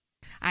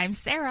I'm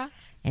Sarah.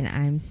 And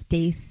I'm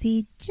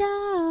Stacy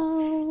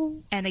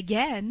Jo. And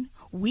again,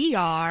 we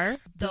are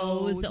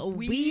those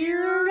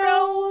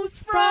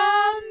weirdos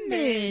from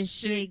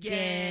Michigan.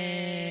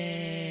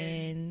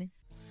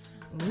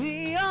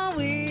 We are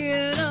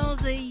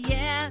weirdos,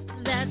 yeah,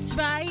 that's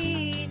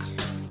right.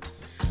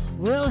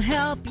 We'll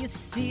help you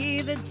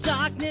see the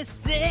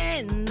darkness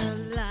in the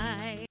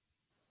light.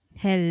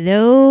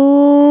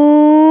 Hello,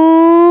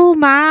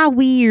 my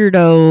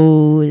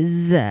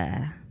weirdos.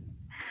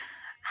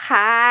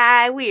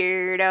 Hi,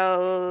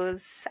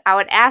 weirdos. I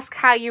would ask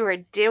how you were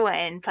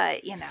doing,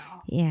 but,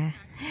 Yeah,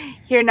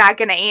 you're not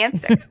going to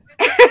answer.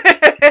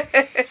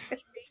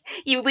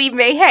 You leave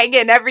me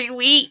hanging every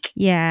week.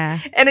 Yeah.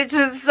 And it's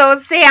just so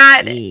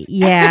sad.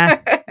 Yeah,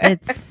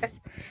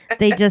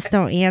 they just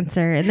don't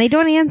answer. And they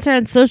don't answer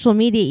on social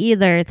media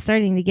either. It's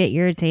starting to get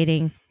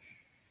irritating.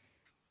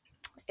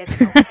 It's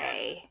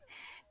okay.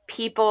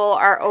 People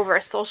are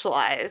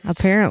over-socialized.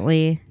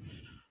 Apparently.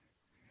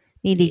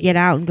 Need to get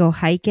out and go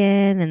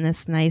hiking in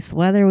this nice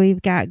weather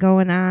we've got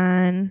going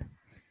on.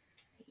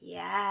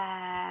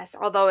 Yes.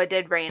 Although it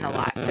did rain a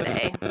lot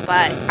today.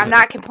 But I'm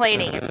not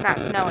complaining. It's not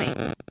snowing.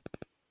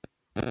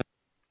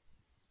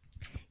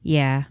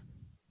 Yeah.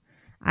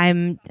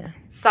 I'm...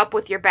 Sup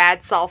with your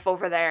bad self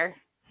over there.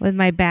 With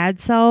my bad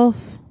self?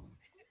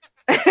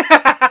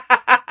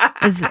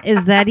 Is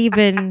that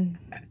even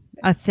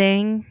a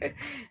thing?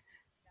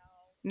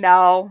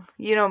 No,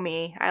 you know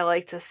me. I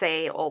like to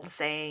say old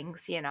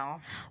sayings,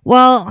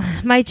 Well,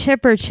 my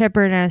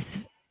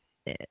chipperness,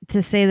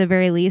 to say the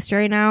very least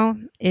right now,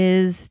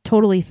 is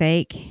totally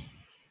fake.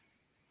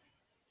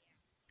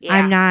 Yeah.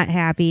 I'm not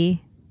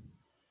happy.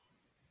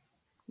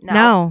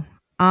 No.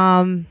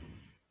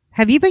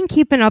 Have you been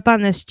keeping up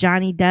on this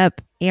Johnny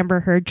Depp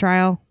Amber Heard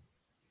trial?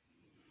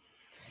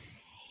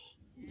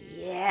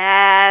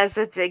 Yes,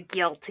 it's a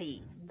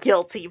guilty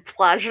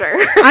pleasure.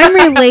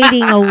 I'm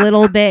relating a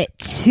little bit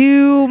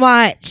too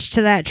much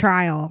to that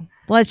trial.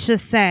 Let's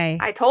just say.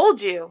 I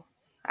told you,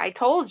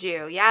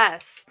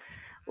 yes.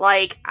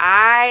 Like,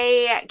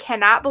 I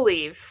cannot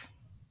believe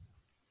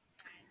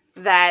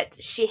that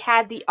she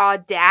had the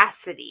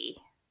audacity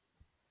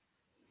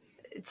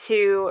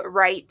to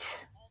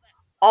write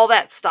all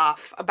that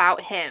stuff about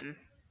him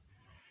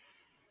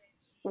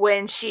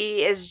when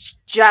she is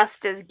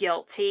just as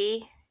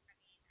guilty.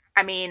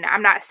 I mean,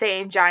 I'm not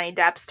saying Johnny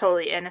Depp's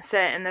totally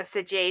innocent in this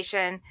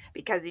situation,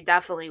 because he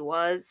definitely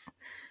was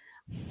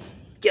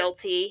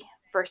guilty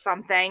for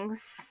some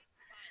things.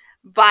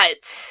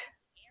 But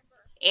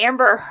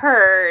Amber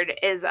Heard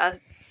is a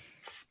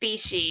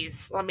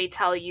species, let me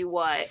tell you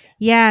what.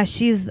 Yeah,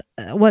 she's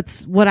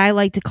what I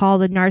like to call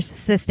the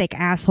narcissistic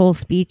asshole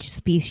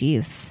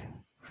species.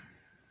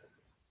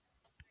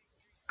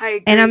 I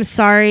agree. And I'm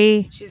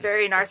sorry. She's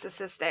very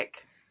narcissistic.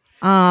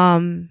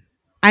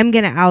 I'm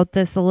going to out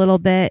this a little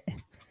bit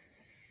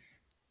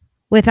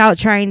without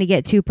trying to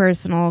get too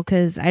personal,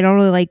 because I don't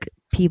really like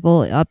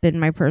people up in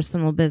my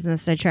personal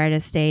business. I try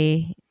to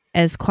stay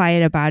as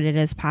quiet about it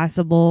as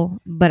possible.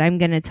 But I'm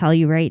going to tell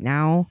you right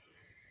now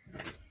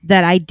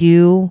that I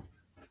do,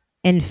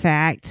 in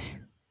fact,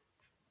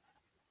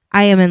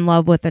 I am in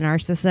love with a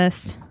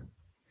narcissist.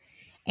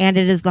 And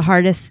it is the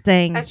hardest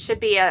thing.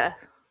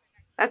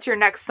 That's your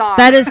next song.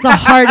 That is the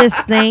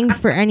hardest thing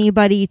for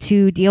anybody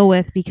to deal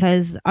with,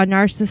 because a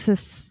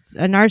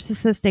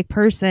narcissistic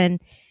person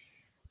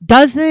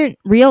doesn't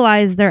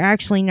realize they're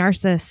actually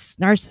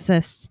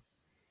narcissists.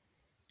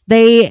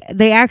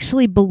 They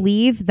actually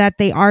believe that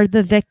they are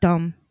the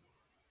victim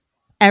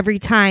every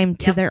time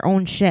to their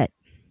own shit.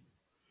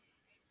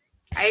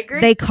 I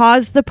agree. They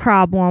cause the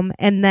problem,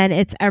 and then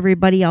it's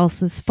everybody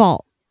else's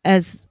fault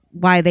as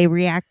why they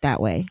react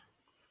that way.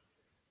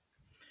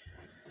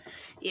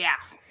 Yeah.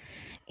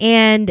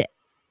 And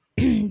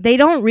they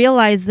don't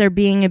realize they're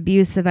being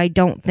abusive, I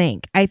don't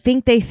think. I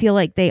think they feel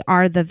like they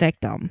are the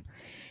victim.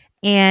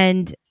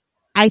 And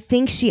I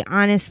think she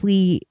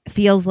honestly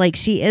feels like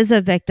she is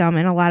a victim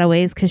in a lot of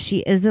ways, because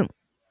she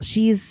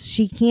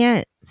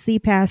can't see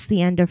past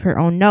the end of her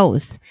own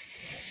nose.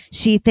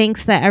 She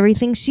thinks that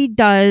everything she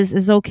does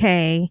is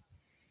okay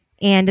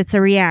and it's a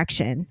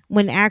reaction,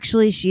 when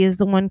actually she is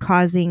the one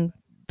causing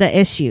the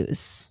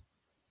issues.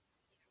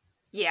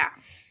 Yeah.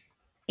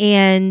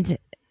 And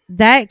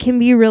that can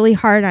be really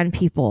hard on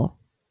people.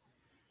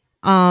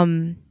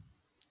 I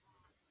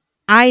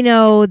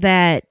know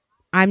that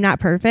I'm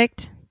not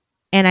perfect,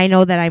 and I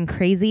know that I'm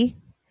crazy,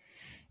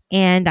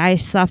 and I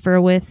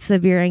suffer with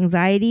severe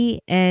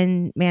anxiety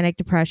and manic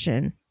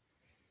depression.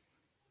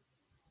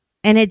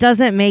 And it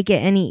doesn't make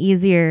it any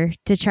easier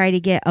to try to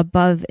get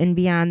above and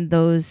beyond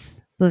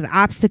those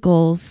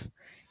obstacles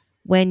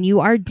when you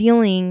are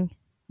dealing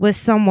with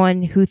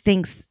someone who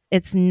thinks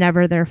it's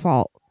never their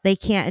fault. They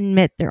can't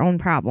admit their own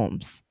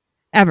problems.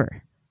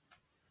 Ever.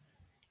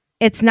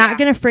 It's not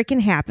going to freaking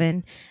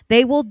happen.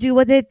 They will do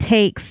what it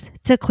takes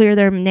to clear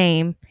their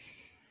name,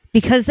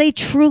 because they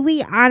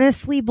truly,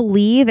 honestly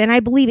believe, and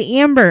I believe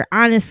Amber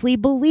honestly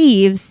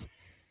believes,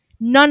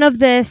 none of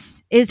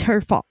this is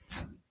her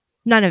fault.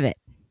 None of it.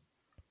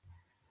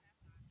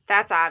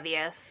 That's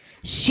obvious.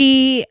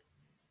 She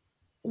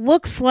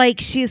looks like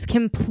she's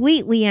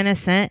completely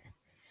innocent.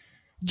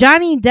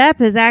 Johnny Depp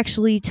has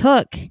actually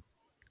took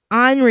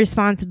on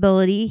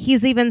responsibility.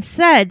 He's even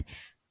said,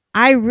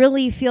 I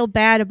really feel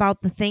bad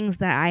about the things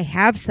that I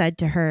have said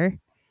to her.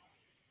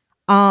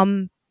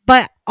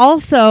 But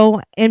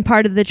also in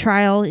part of the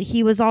trial,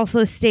 he was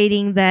also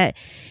stating that,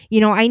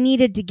 I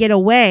needed to get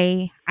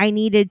away. I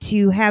needed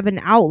to have an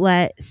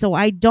outlet so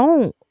I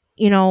don't,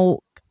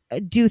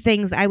 do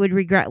things I would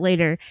regret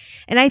later.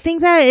 And I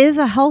think that is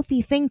a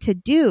healthy thing to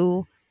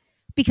do,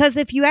 because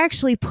if you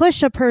actually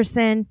push a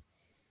person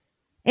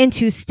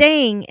into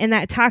staying in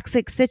that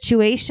toxic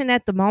situation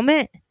at the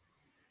moment,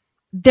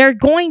 they're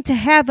going to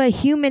have a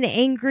human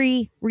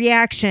angry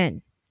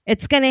reaction.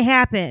 It's going to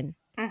happen.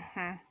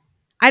 Mm-hmm.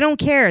 I don't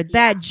care.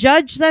 That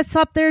judge that's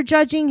up there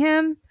judging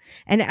him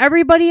and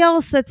everybody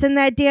else that's in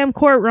that damn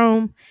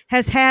courtroom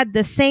has had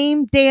the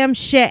same damn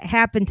shit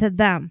happen to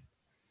them.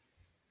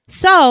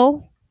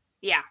 So,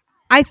 yeah,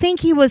 I think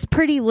he was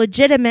pretty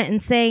legitimate in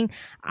saying,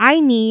 I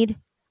need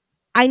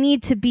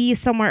to be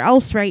somewhere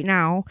else right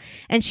now.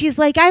 And she's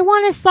like, I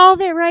want to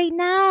solve it right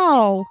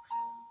now.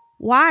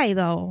 Why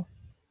though?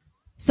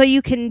 So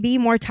you can be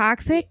more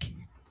toxic?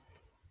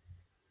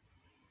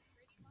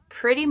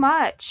 pretty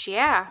much,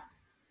 yeah.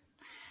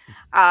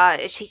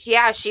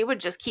 She would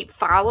just keep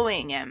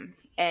following him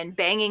and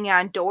banging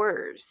on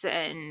doors,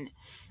 and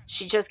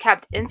she just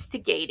kept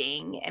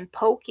instigating and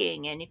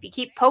poking. And if you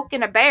keep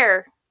poking a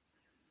bear,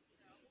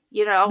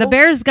 the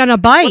bear's gonna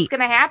bite. What's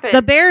gonna happen?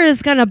 The bear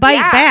is gonna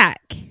bite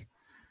back.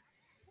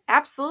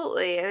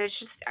 Absolutely. It's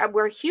just,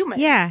 we're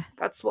humans. Yeah.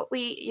 That's what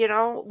we,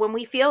 when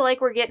we feel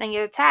like we're getting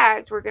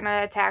attacked, we're going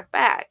to attack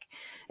back.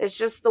 It's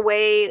just the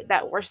way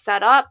that we're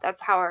set up.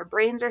 That's how our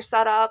brains are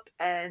set up.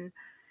 And,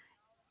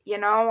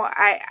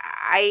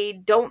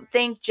 I don't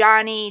think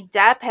Johnny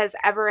Depp has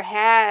ever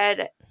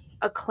had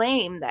a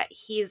claim that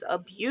he's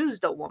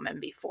abused a woman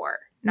before.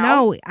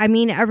 No, I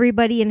mean,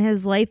 everybody in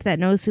his life that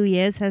knows who he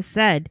is has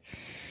said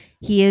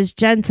he is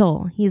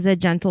gentle. He's a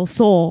gentle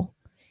soul.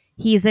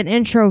 He's an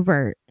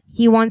introvert.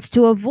 He wants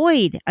to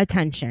avoid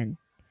attention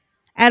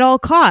at all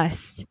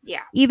costs.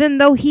 Yeah. Even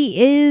though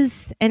he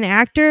is an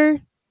actor,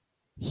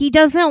 he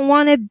doesn't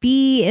want to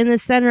be in the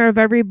center of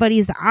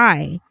everybody's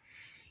eye.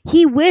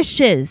 He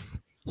wishes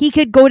he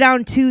could go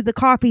down to the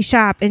coffee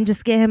shop and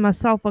just get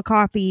himself a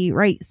coffee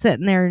right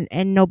sitting there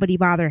and nobody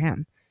bother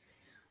him.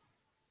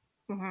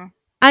 Mm-hmm.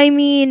 I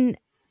mean,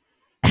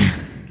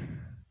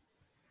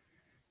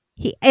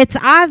 it's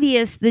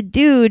obvious the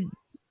dude,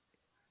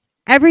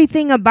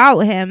 everything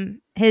about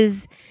him,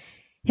 his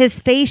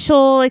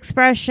facial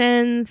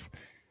expressions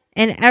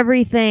and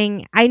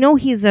everything. I know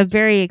he's a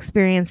very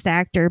experienced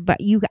actor, but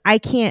I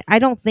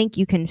don't think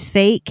you can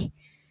fake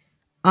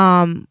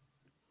being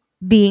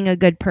a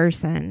good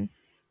person.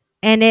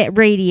 And it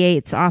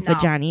radiates off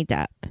of Johnny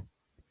Depp.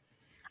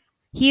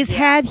 He's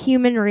had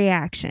human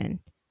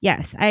reaction.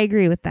 Yes, I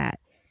agree with that.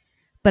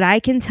 But I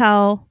can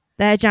tell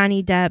that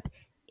Johnny Depp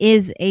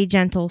is a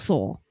gentle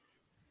soul.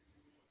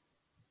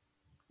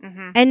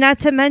 Mm-hmm. And not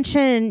to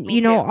mention,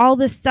 all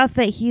the stuff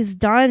that he's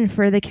done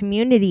for the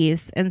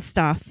communities and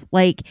stuff.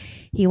 Like,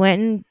 he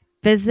went and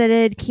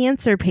visited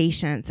cancer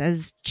patients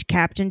as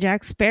Captain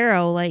Jack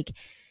Sparrow. Like,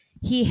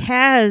 he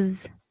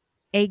has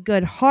a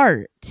good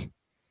heart.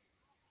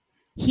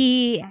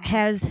 He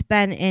has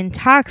been in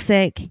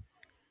toxic,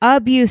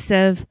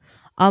 abusive,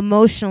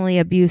 emotionally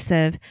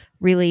abusive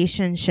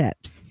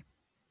relationships.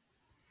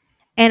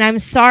 And I'm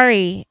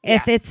sorry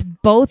if it's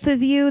both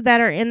of you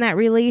that are in that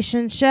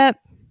relationship.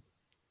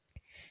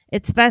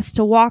 It's best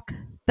to walk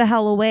the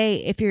hell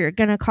away if you're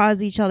going to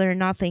cause each other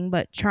nothing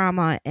but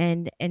trauma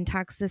and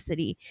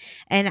toxicity.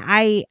 And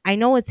I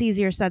know it's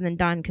easier said than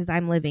done because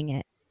I'm living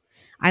it.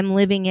 I'm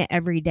living it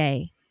every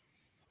day.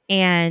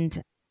 And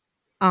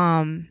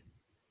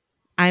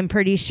I'm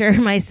pretty sure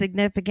my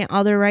significant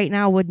other right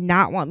now would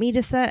not want me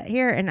to sit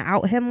here and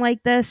out him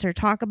like this or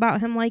talk about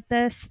him like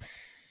this.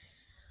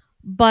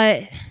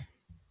 But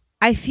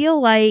I feel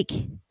like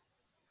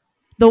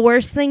the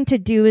worst thing to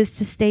do is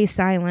to stay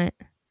silent.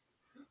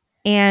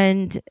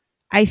 And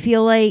I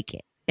feel like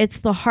it's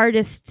the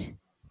hardest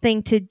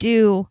thing to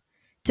do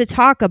to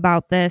talk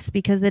about this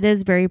because it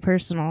is very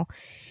personal.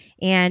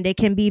 And it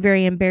can be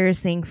very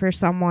embarrassing for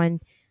someone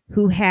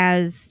who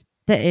has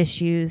the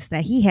issues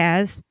that he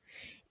has.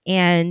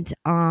 And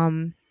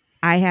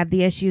I have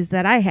the issues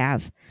that I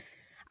have.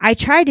 I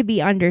try to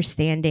be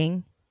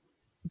understanding,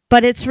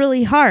 but it's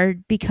really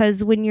hard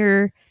because when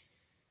you're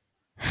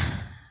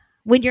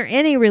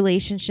in a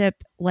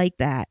relationship like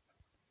that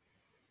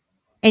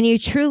and you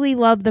truly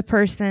love the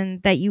person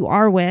that you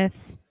are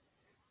with,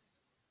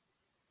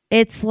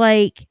 it's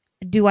like,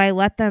 do I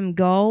let them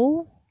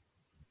go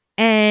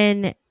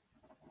and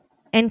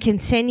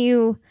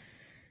continue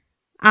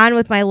on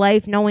with my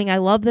life knowing I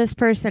love this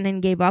person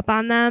and gave up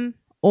on them?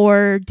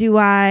 Or do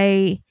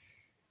I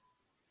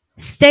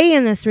stay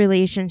in this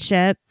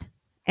relationship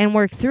and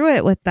work through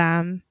it with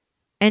them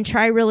and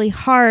try really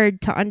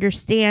hard to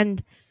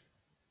understand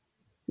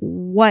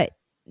what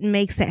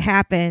makes it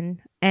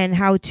happen and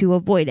how to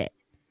avoid it?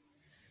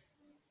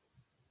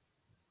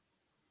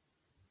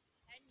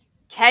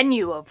 Can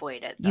you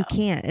avoid it, though? You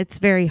can't. It's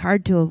very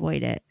hard to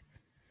avoid it.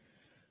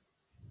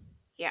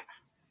 Yeah.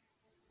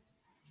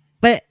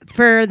 But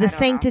for the know.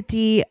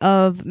 sanctity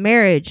of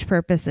marriage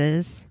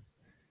purposes,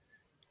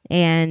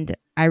 and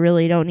I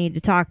really don't need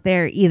to talk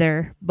there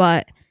either,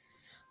 but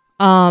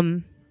I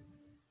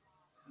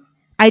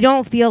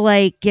don't feel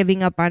like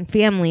giving up on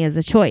family is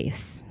a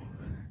choice.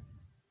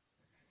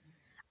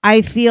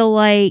 I feel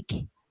like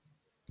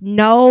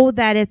know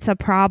that it's a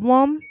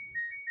problem.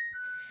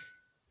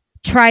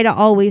 Try to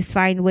always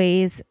find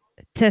ways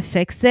to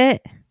fix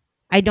it.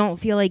 I don't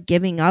feel like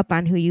giving up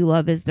on who you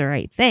love is the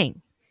right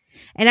thing.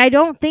 And I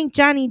don't think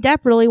Johnny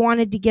Depp really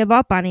wanted to give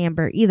up on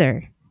Amber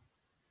either.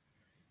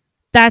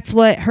 That's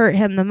what hurt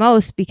him the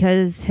most,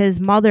 because his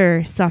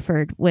mother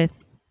suffered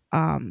with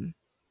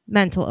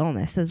mental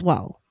illness as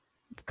well.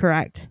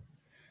 Correct?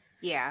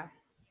 Yeah.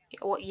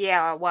 Well,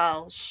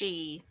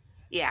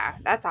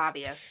 that's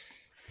obvious.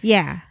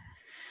 Yeah.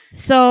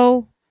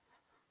 So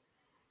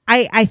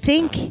I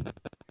think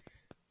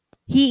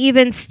he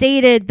even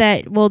stated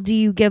that, well, do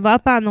you give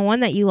up on the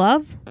one that you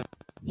love?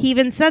 He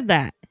even said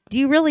that. Do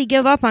you really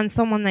give up on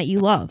someone that you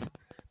love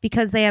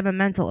because they have a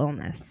mental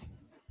illness?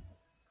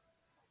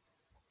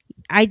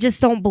 I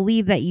just don't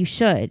believe that you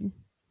should.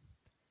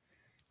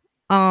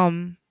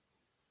 But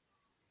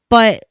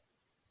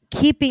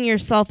keeping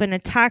yourself in a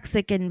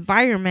toxic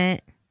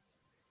environment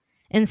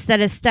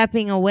instead of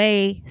stepping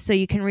away so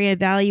you can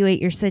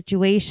reevaluate your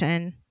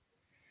situation,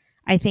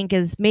 I think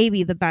is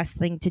maybe the best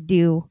thing to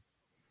do.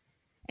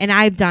 And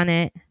I've done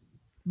it.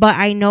 But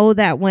I know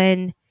that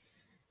when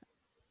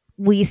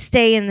we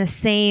stay in the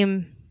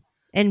same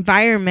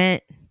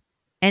environment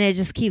and it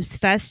just keeps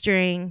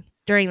festering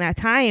during that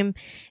time,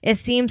 it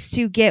seems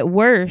to get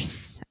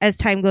worse as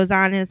time goes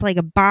on, and it's like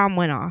a bomb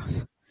went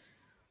off.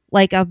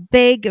 Like a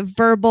big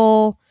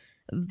verbal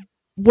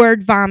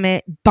word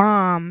vomit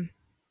bomb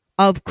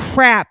of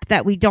crap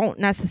that we don't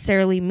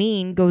necessarily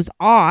mean goes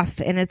off,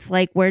 and it's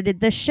like, where did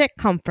this shit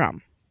come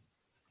from?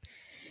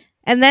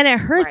 And then it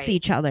hurts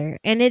each other,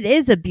 and it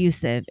is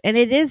abusive, and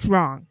it is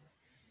wrong.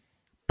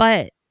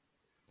 But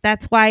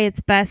that's why it's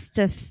best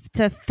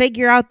to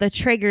figure out the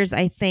triggers,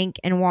 I think,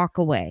 and walk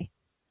away.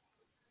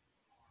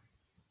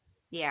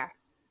 Yeah.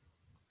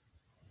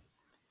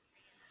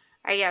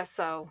 I guess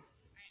so.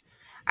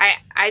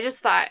 I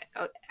just thought,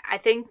 I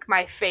think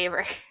my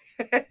favorite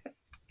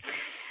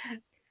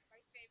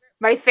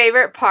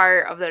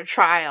part of the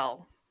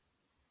trial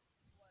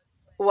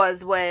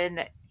was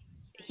when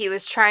he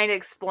was trying to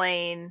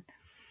explain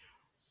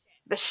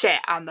the shit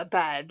on the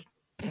bed.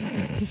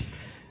 The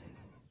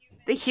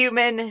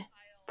human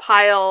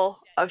pile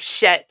of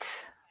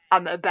shit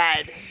on the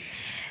bed.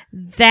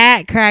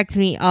 That cracked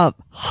me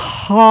up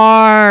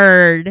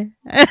hard.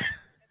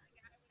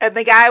 And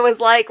the guy was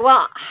like,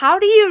 well, how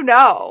do you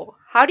know?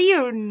 How do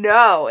you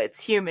know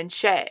it's human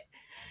shit?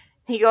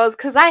 He goes,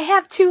 because I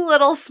have 2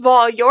 little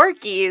small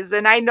Yorkies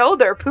and I know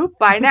they're poop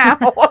by now.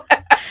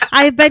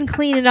 I've been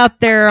cleaning up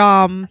their,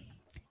 I've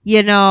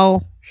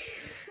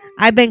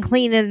been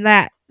cleaning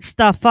that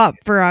stuff up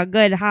for a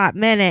good hot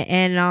minute,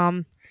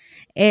 and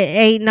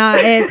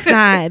it's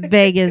not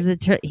big as a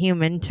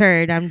human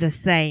turd. I'm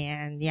just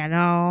saying,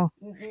 No.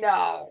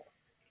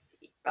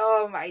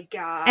 Oh my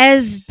God.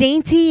 As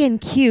dainty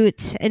and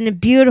cute and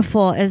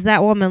beautiful as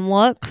that woman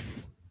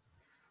looks,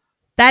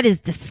 that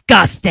is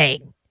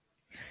disgusting.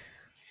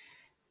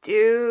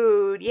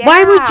 Dude, yeah.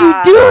 Why would you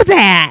do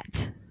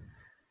that?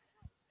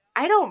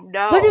 I don't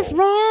know. What is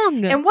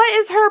wrong? And what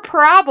is her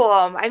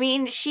problem? I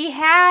mean, she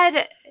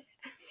had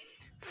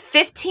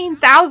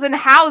 15,000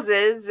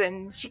 houses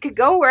and she could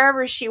go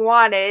wherever she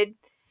wanted.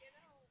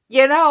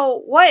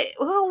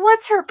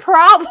 What's her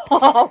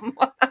problem?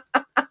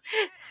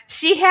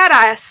 She had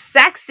a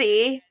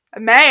sexy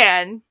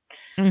man.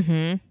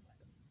 Mm-hmm.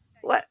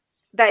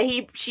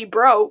 She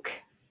broke.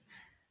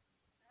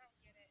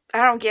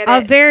 I don't get it.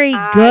 A very good,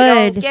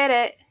 I don't get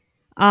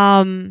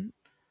it.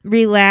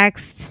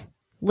 Relaxed,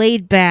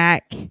 laid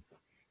back,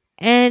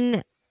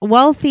 and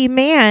wealthy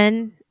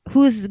man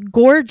who's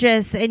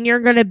gorgeous, and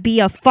you're gonna be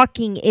a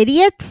fucking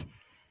idiot.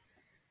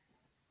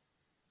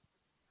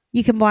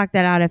 You can block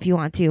that out if you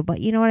want to,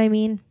 but you know what I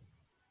mean?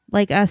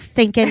 Like a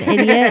stinking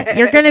idiot.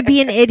 You're gonna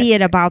be an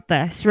idiot about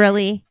this,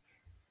 really.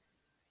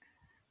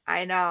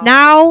 I know.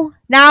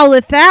 Now,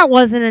 if that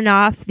wasn't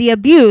enough, the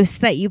abuse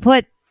that you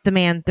put the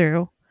man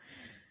through.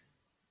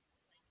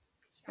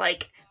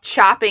 Like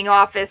chopping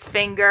off his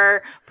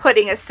finger,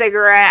 putting a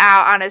cigarette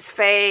out on his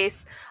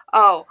face.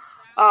 Oh,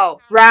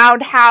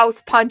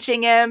 roundhouse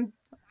punching him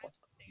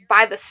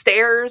by the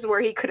stairs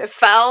where he could have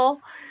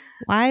fell.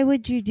 Why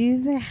would you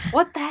do that?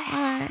 What the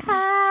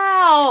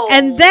hell?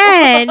 And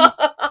then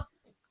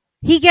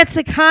he gets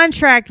a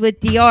contract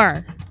with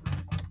Dior.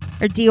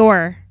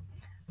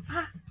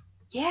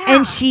 Yeah.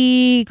 And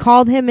she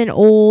called him an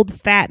old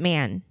fat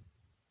man.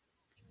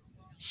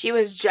 She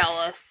was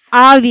jealous.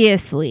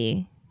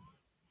 Obviously.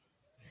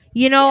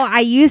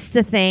 I used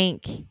to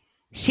think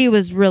she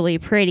was really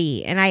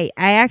pretty. And I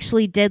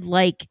actually did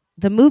like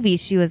the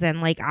movies she was in,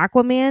 like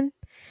Aquaman.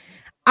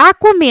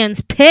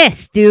 Aquaman's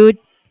pissed, dude.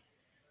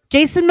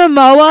 Jason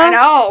Momoa, I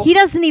know. he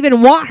doesn't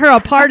even want her a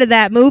part of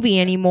that movie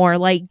anymore.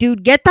 Like,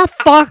 dude, get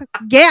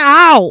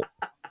out.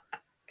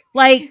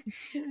 Like,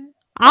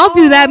 I'll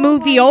do that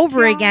movie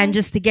over again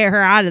just to get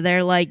her out of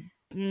there. Like,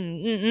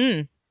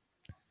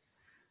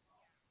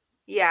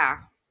 Yeah.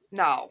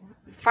 No.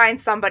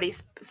 Find somebody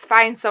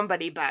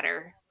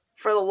better.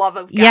 For the love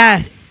of God.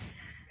 Yes.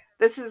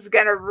 This is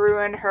gonna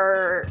ruin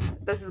her.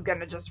 This is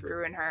gonna just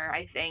ruin her,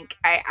 I think.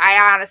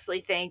 I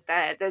honestly think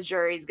that the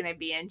jury's gonna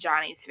be in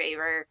Johnny's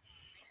favor.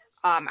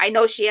 I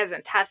know she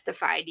hasn't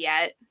testified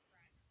yet.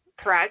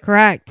 Correct?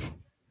 Correct.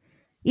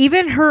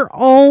 Even her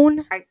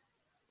own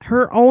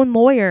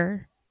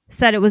lawyer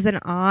said it was an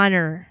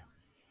honor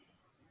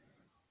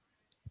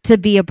to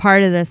be a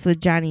part of this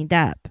with Johnny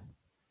Depp.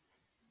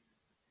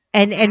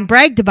 And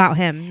bragged about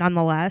him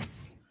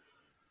nonetheless.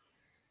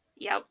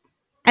 Yep.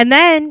 And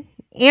then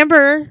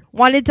Amber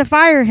wanted to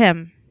fire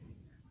him.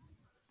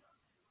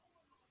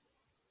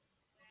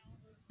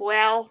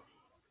 Well,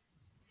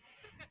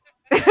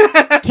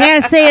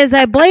 can't say as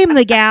I blame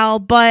the gal,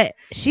 but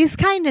she's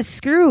kind of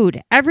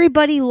screwed.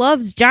 Everybody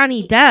loves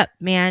Johnny Depp,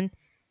 man.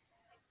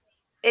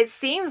 It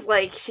seems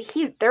like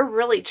they're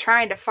really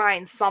trying to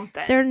find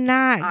something. They're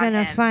not going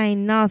to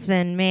find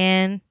nothing,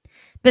 man.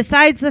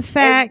 Besides the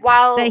fact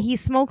that he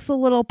smokes a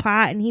little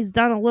pot and he's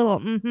done a little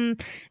in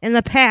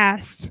the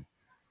past.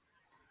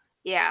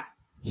 Yeah.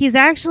 He's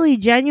actually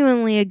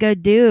genuinely a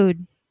good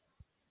dude.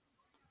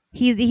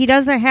 He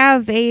doesn't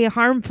have a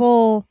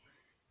harmful,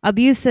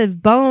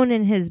 abusive bone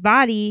in his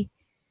body,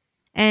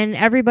 and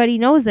everybody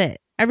knows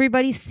it.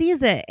 Everybody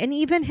sees it, and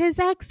even his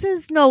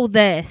exes know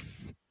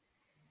this.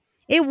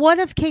 It would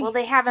have well,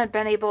 they haven't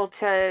been able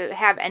to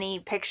have any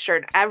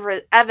pictured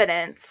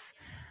evidence,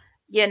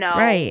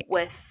 right,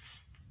 with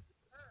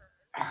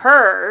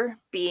her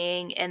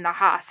being in the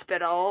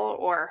hospital,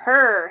 or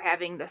her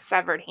having the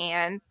severed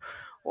hand,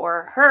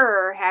 or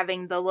her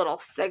having the little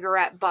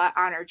cigarette butt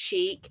on her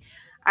cheek.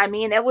 I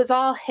mean, it was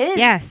all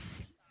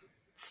his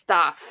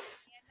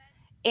stuff.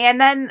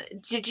 And then,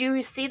 did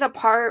you see the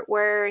part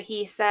where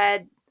he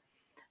said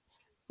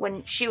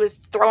when she was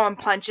throwing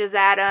punches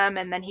at him,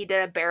 and then he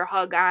did a bear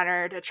hug on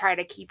her to try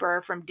to keep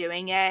her from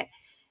doing it,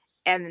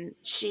 and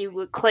she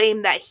would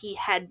claim that he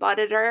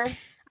headbutted her?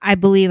 I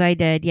believe I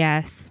did,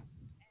 yes.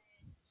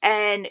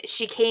 And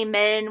she came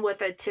in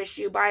with a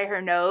tissue by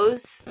her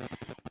nose,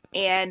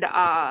 and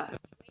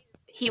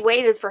he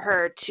waited for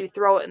her to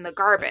throw it in the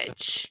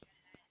garbage.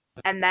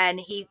 And then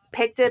he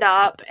picked it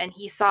up, and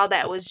he saw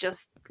that it was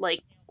just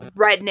like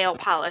red nail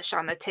polish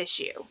on the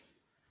tissue.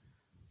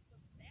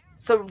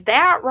 So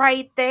that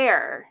right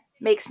there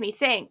makes me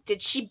think,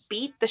 did she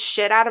beat the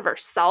shit out of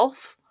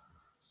herself?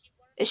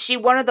 Is she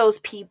one of those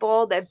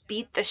people that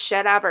beat the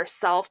shit out of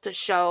herself to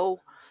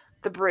show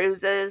the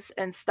bruises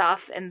and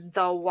stuff in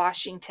the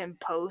Washington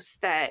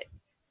Post that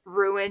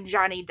ruined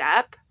Johnny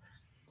Depp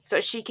so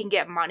she can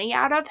get money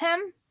out of him?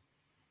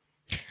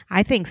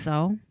 I think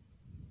so.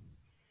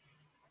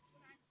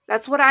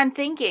 That's what I'm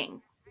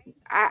thinking.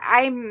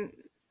 I'm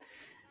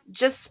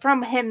just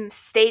from him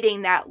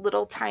stating that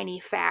little tiny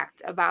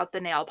fact about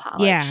the nail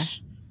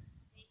polish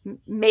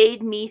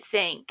made me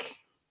think,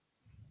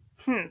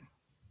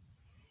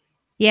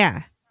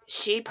 yeah,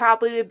 she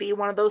probably would be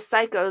one of those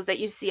psychos that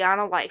you see on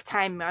a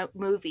Lifetime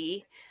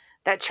movie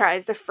that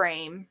tries to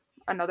frame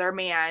another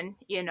man,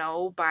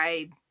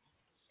 by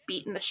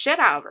beating the shit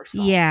out of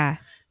herself. Yeah.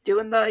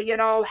 Doing the,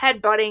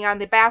 headbutting on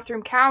the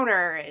bathroom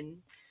counter. And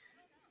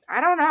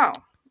I don't know.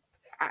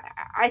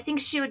 I think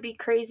she would be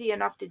crazy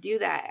enough to do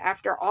that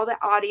after all the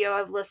audio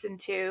I've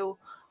listened to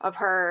of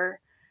her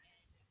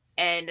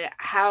and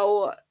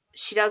how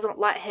she doesn't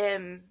let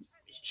him,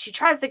 she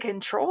tries to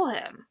control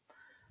him.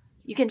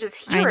 You can just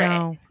hear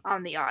it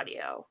on the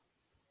audio.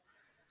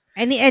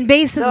 And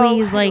basically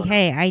he's like,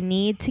 hey, I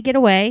need to get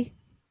away.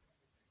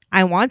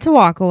 I want to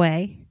walk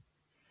away.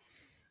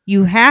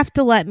 You have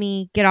to let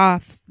me get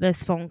off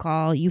this phone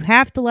call. You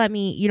have to let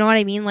me, you know what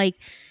I mean? Like,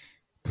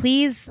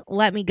 please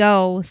let me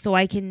go so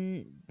I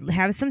can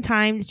have some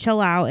time to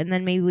chill out, and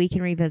then maybe we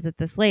can revisit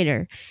this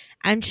later.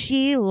 And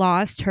she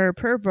lost her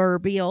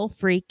proverbial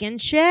freaking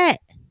shit.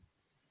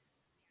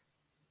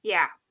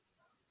 Yeah.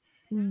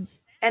 And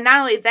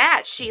not only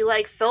that, she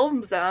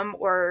films them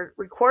or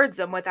records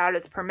them without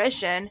his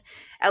permission.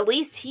 At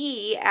least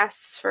he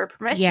asks for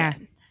permission. Yeah.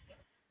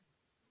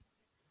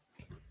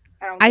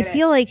 I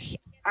feel like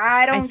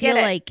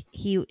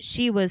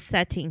she was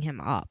setting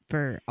him up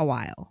for a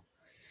while.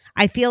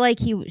 I feel like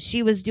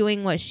she was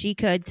doing what she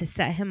could to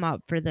set him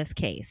up for this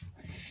case.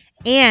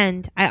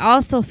 And I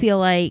also feel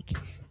like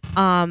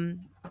a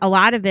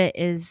lot of it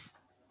is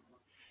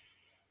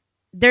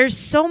there's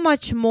so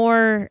much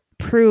more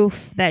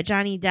proof that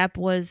Johnny Depp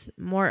was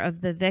more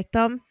of the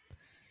victim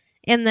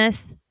in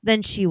this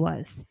than she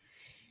was.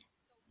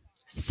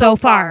 So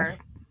far.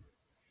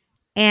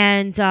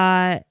 And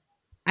I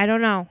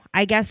don't know.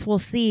 I guess we'll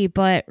see.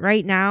 But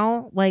right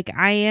now,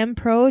 I am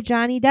pro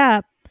Johnny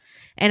Depp.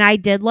 And I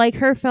did like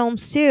her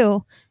films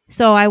too.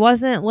 So I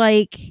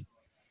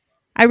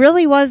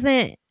really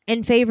wasn't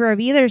in favor of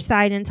either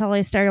side until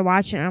I started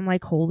watching it. I'm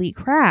like, holy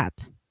crap.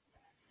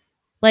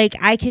 Like,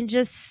 I can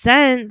just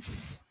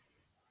sense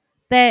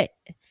that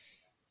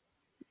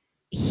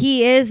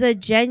he is a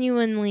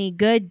genuinely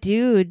good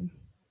dude.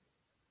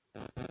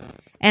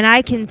 And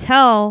I can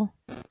tell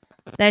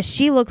that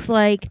she looks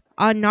like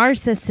a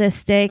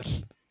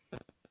narcissistic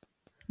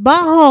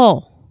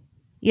butthole.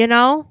 You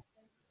know?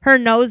 Her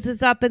nose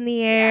is up in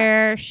the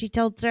air. She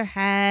tilts her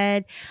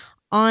head.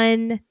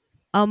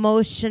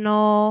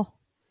 Unemotional.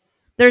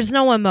 There's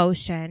no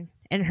emotion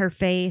in her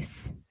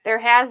face. There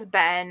has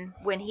been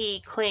when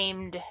he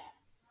claimed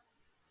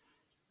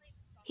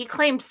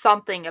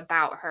something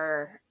about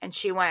her, and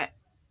she went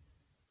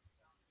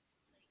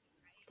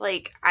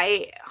like,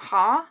 I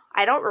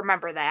don't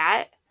remember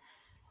that.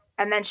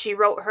 And then she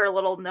wrote her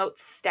little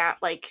notes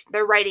like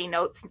they're writing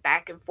notes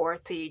back and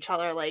forth to each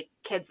other like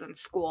kids in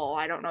school.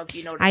 I don't know if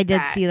you noticed that. I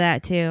did see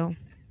that too.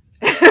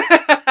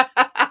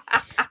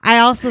 I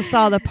also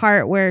saw the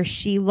part where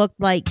she looked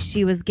like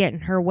she was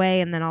getting her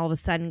way and then all of a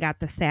sudden got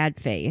the sad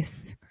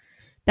face.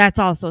 That's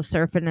also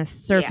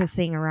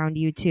surfacing around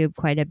YouTube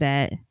quite a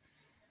bit.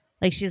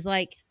 Like, she's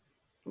like...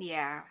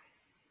 Yeah.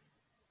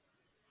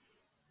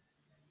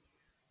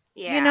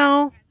 You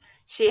know?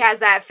 She has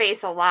that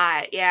face a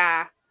lot,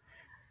 yeah.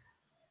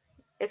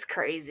 It's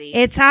crazy.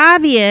 It's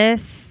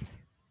obvious.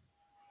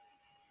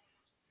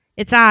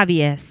 It's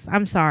obvious.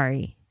 I'm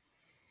sorry.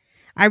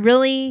 I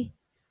really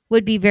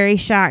would be very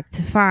shocked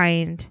to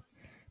find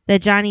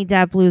that Johnny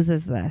Depp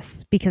loses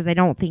this, because I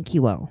don't think he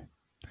will.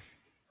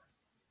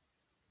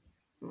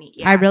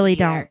 I really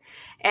don't.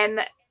 And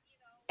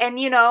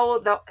you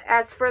know,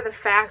 as for the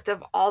fact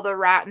of all the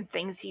rotten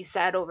things he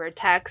said over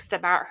text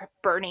about her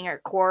burning her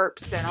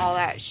corpse and all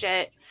that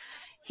shit,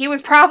 he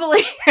was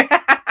probably...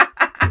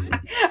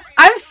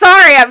 I'm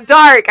sorry, I'm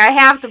dark. I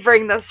have to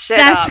bring this shit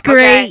up. That's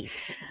great.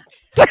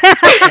 Okay?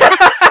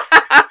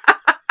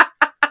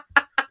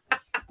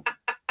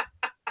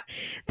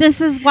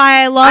 This is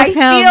why I love him.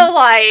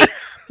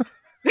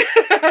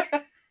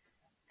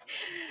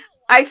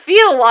 I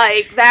feel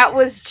like that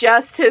was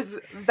just his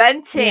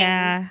venting.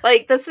 Yeah.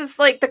 Like, this is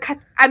like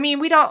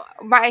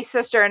my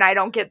sister and I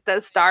don't get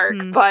this dark,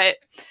 but...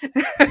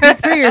 Speak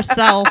for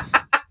yourself.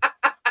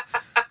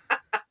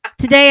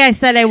 Today I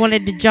said I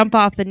wanted to jump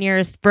off the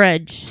nearest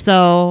bridge,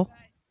 so...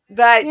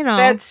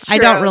 That's true. I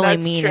don't really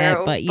mean it,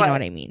 but you know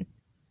what I mean.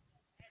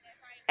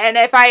 And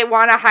if I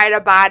want to hide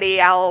a body,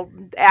 I'll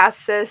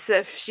ask Sis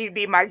if she'd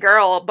be my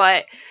girl.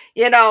 But,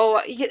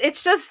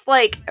 it's just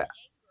like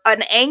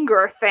an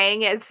anger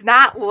thing. It's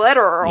not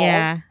literal.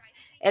 Yeah.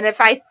 And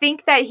if I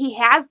think that he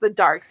has the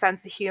dark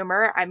sense of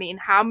humor, I mean,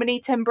 how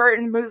many Tim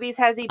Burton movies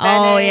has he been in?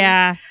 Oh,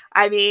 yeah.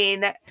 I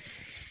mean,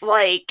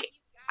 like,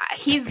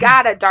 he's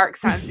got a dark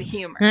sense of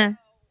humor.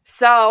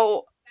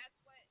 So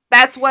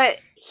that's what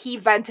he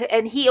vented.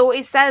 And he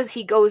always says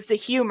he goes to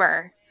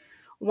humor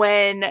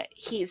when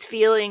he's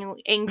feeling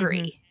angry.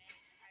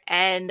 Mm-hmm.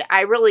 And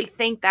I really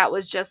think that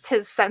was just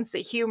his sense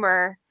of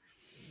humor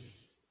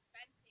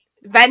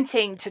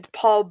venting to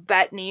Paul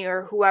Bettany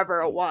or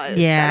whoever it was.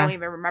 Yeah. I don't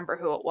even remember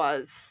who it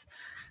was.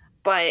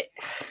 But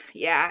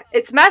yeah,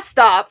 it's messed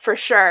up for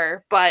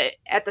sure. But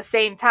at the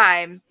same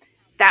time,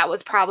 that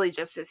was probably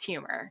just his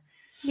humor.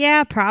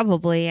 Yeah,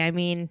 probably. I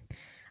mean,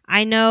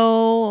 I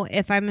know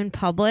if I'm in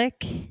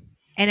public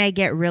and I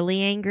get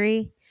really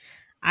angry,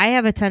 I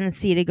have a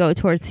tendency to go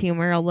towards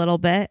humor a little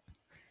bit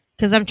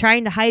because I'm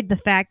trying to hide the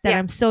fact that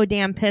I'm so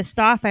damn pissed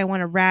off. I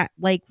want to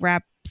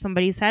wrap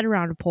somebody's head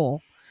around a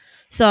pole.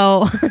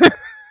 So,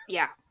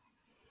 yeah.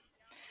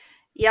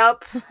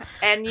 Yep.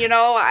 And,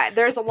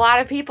 there's a lot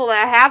of people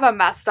that have a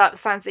messed up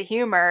sense of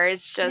humor.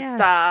 It's just,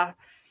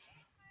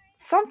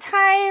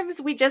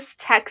 sometimes we just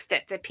text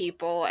it to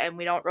people and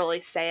we don't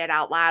really say it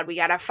out loud. We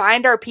got to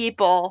find our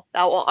people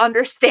that will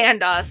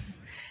understand us.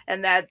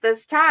 And that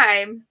this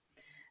time,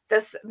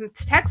 this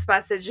text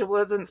message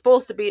wasn't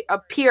supposed to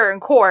appear in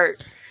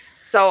court.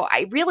 So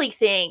I really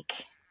think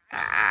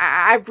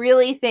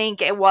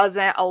it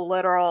wasn't a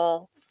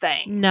literal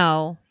thing.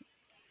 No,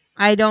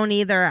 I don't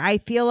either. I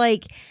feel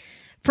like,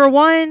 for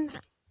one,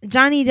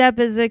 Johnny Depp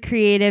is a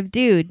creative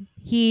dude.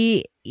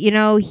 He's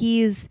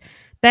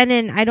been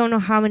in I don't know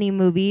how many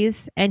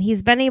movies, and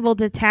he's been able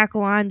to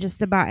tackle on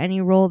just about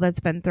any role that's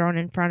been thrown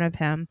in front of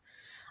him,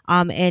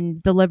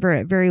 and deliver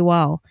it very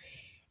well.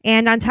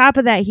 And on top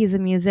of that, he's a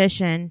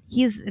musician.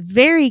 He's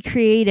very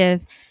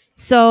creative.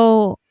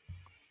 So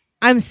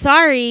I'm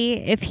sorry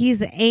if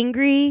he's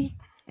angry.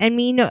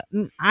 And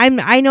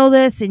I know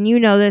this and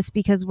you know this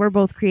because we're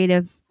both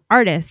creative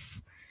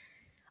artists.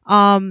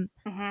 When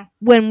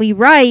we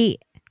write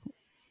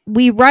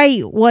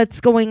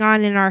what's going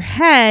on in our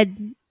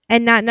head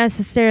and not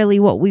necessarily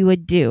what we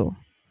would do.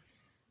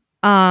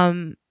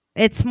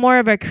 It's more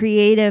of a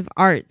creative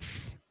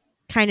arts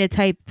kind of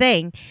type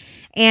thing.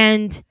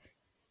 And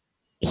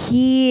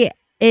he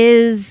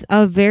is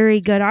a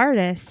very good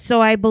artist.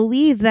 So I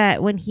believe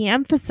that when he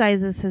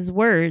emphasizes his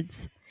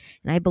words,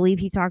 and I believe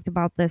he talked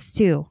about this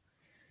too,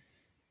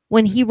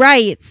 when he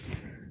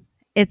writes,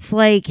 it's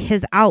like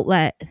his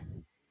outlet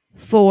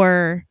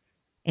for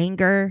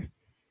anger,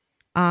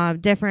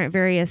 different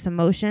various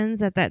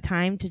emotions at that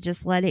time, to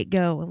just let it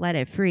go and let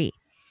it free.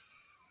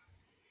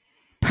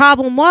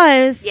 problem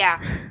was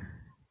Yeah.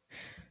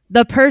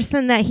 the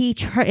person that he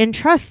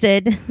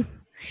entrusted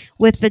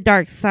with the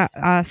dark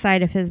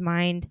side of his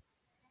mind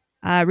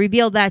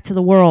revealed that to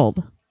the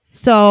world.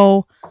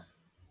 So,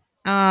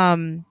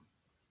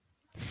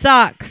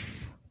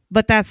 sucks,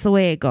 but that's the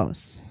way it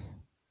goes.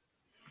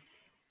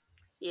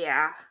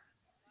 Yeah.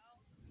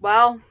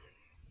 Well,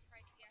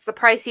 it's the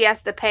price he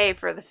has to pay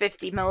for the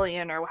 $50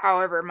 million or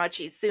however much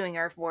he's suing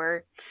her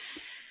for.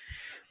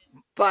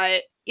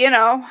 But,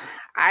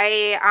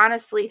 I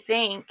honestly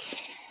think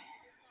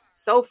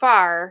so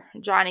far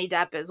Johnny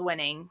Depp is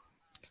winning.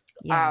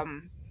 Yeah.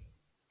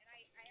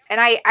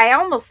 And I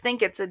almost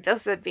think it's a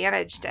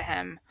disadvantage to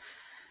him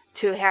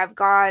to have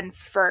gone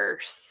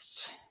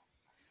first.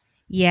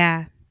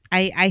 Yeah.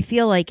 I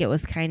feel like it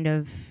was kind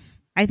of,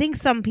 I think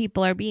some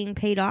people are being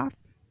paid off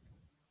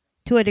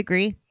to a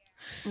degree.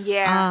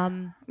 Yeah.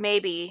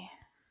 Maybe.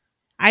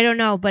 I don't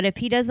know, but if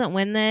he doesn't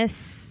win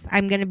this,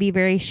 I'm going to be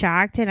very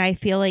shocked, and I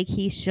feel like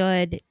he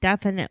should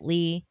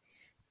definitely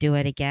do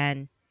it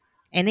again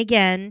and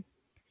again,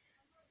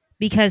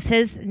 because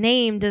his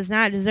name does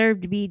not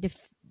deserve to be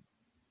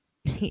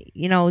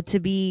to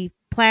be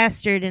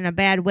plastered in a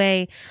bad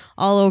way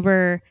all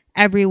over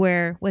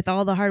everywhere with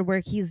all the hard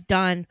work he's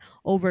done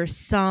over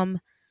some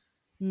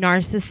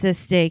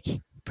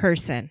narcissistic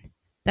person.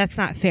 That's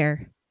not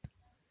fair.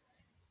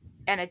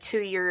 And a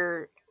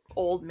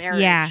 2-year-old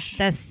marriage. Yeah,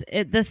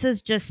 this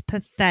is just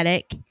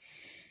pathetic.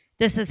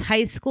 This is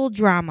high school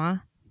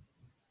drama.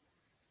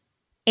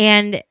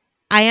 And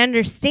I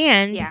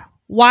understand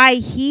why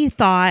he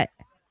thought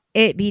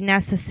it be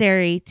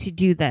necessary to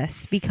do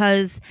this,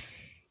 because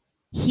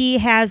he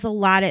has a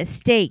lot at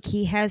stake.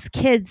 He has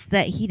kids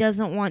that he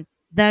doesn't want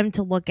them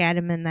to look at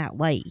him in that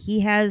light.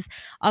 He has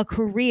a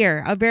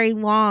career, a very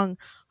long,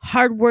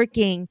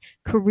 hardworking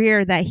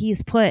career that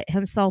he's put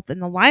himself in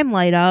the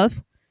limelight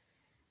of,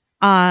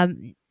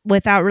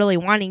 without really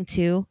wanting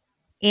to.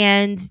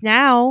 And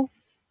now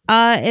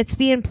it's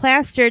being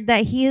plastered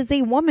that he is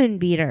a woman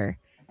beater.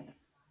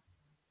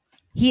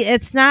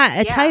 It's not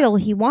a title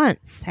he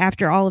wants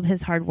after all of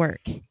his hard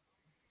work.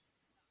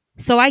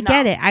 So I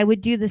get it. I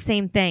would do the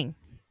same thing.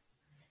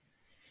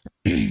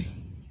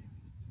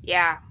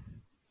 Yeah.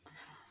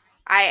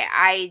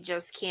 I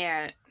just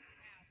can't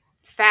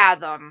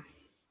fathom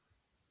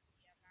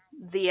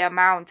the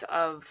amount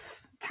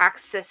of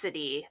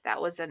toxicity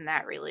that was in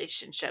that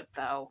relationship,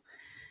 though.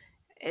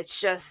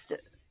 It's just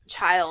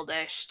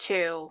childish,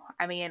 too.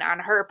 I mean, on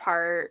her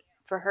part,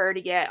 for her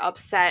to get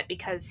upset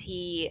because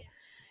he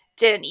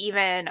didn't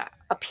even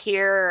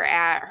appear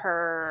at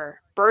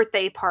her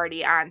birthday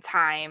party on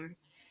time,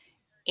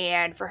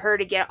 and for her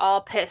to get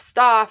all pissed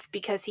off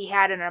because he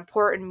had an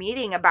important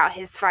meeting about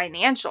his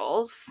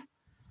financials.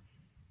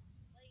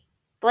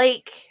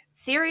 Like,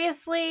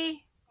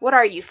 seriously? What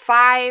are you,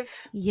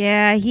 5?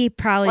 Yeah, he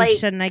probably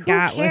shouldn't have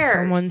got cares? with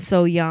someone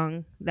so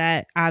young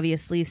that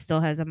obviously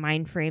still has a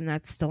mind frame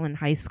that's still in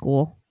high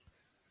school.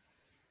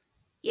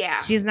 Yeah.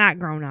 She's not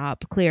grown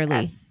up,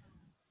 clearly.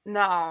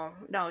 No,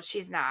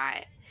 she's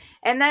not.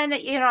 And then,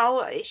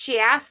 she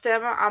asked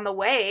him on the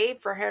way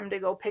for him to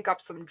go pick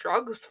up some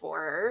drugs for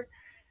her,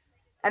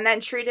 and then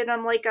treated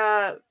him like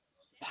a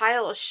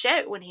pile of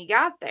shit when he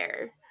got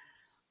there,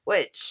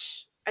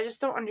 which I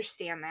just don't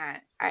understand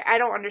that. I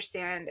don't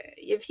understand.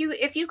 If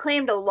you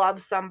claim to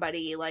love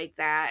somebody like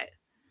that,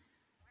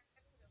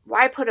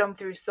 why put them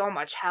through so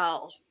much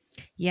hell?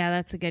 Yeah,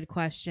 that's a good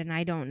question.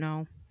 I don't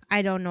know.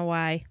 I don't know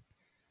why.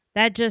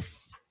 That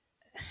just...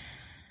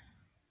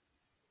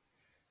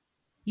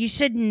 You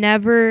should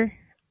never...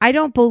 I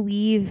don't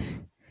believe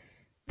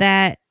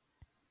that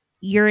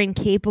you're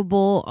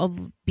incapable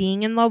of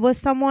being in love with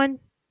someone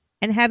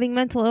and having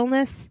mental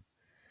illness.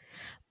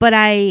 But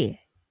I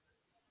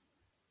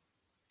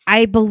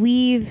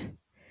believe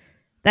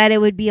that it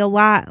would be a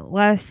lot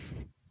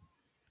less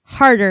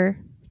harder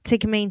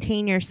to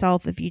maintain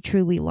yourself if you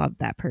truly love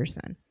that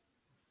person.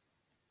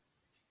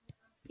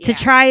 Yeah. To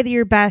try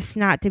your best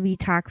not to be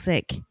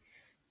toxic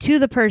to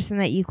the person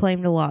that you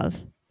claim to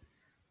love.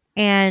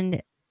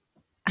 And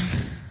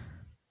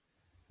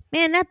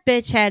man, that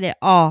bitch had it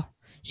all.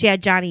 She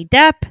had Johnny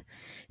Depp.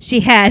 She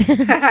had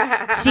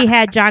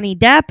Johnny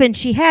Depp, and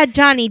she had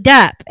Johnny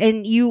Depp.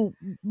 And you,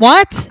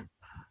 what?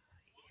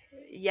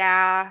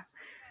 Yeah.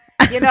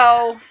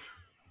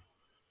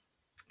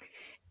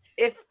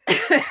 If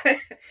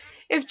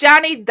if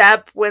Johnny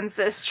Depp wins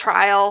this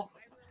trial,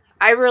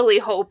 I really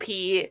hope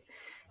he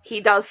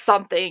does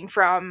something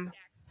from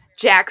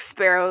Jack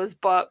Sparrow's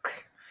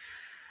book.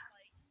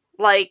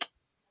 Like,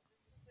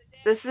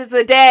 this is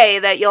the day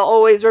that you'll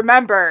always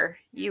remember.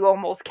 You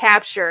almost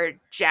captured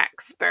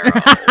Jack Sparrow.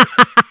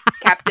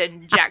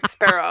 Captain Jack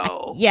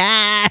Sparrow.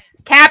 Yes.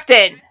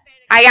 Captain.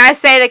 I gotta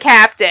say the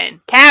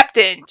captain.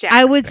 Captain Jack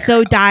I would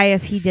Sparrow. so die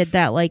if he did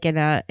that, like in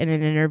an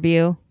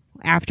interview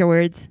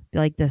afterwards. Be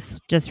like this.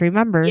 Just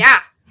remember. Yeah.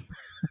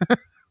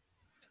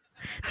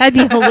 That'd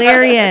be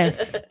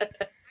hilarious.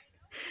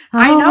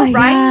 I know,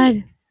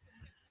 right?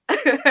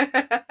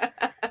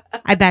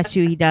 I bet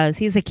you he does.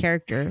 He's a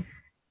character.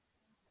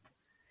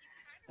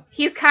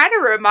 He's kind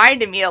of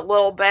reminding me a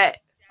little bit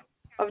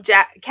of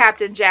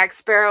Captain Jack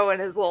Sparrow and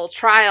his little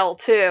trial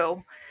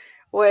too,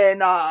 when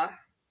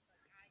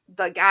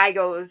the guy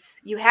goes,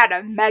 "You had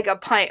a mega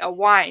pint of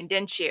wine,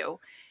 didn't you?"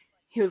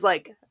 He was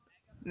like,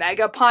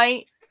 "Mega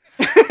pint."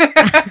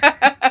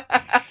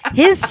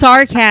 His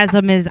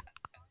sarcasm is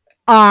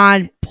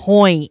on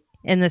point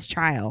in this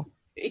trial.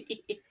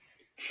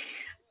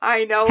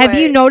 I know. Have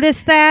you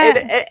noticed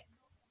that?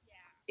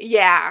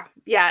 Yeah,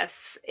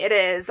 yes, it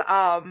is.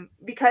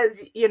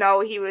 Because he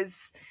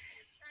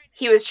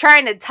was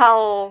trying to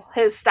tell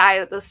his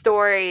side of the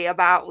story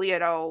about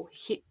all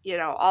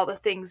the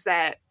things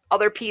that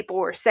other people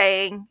were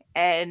saying,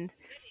 and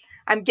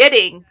I'm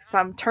getting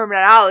some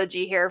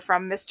terminology here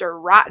from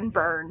Mr.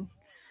 Rottenburn,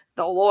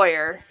 the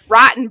lawyer.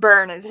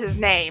 Rottenburn is his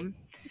name,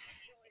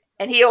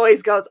 and he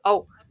always goes,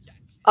 "Oh,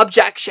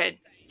 objection,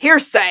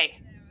 hearsay,"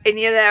 and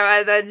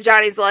then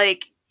Johnny's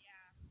like,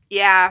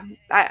 "Yeah,"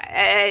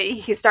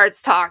 he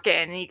starts talking,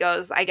 and he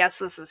goes, "I guess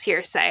this is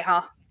hearsay,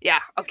 huh? Yeah,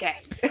 okay."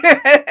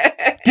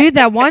 Dude,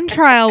 that one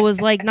trial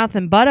was like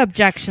nothing but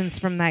objections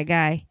from that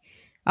guy.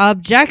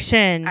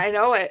 Objection. I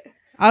know it.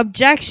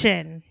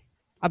 Objection.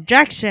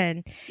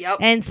 Objection. Yep.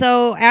 And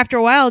so after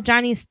a while,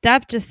 Johnny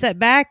Depp just sat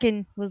back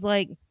and was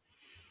like,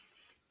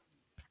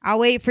 "I'll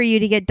wait for you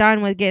to get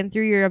done with getting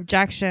through your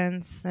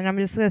objections, and I'm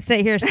just going to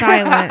sit here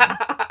silent."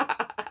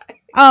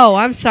 "Oh,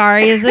 I'm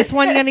sorry. Is this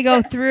one going to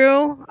go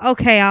through?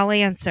 Okay, I'll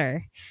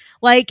answer."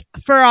 Like,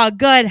 for a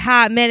good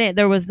hot minute,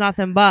 there was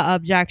nothing but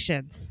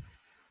objections.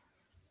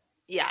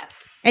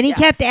 Yes. And he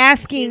kept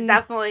asking. He's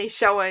definitely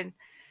showing.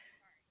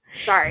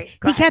 Sorry.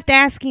 He kept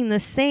asking the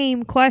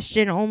same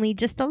question, only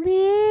just a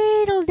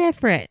little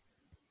different.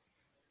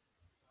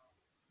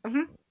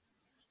 Mm-hmm.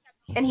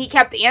 And he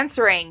kept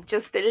answering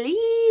just a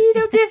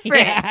little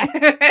different.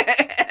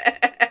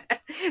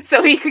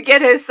 So he could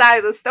get his side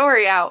of the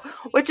story out,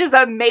 which is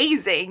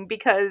amazing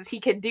because he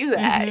can do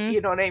that. Mm-hmm.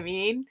 You know what I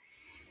mean?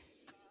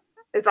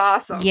 It's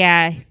awesome.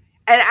 Yeah.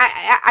 And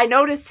I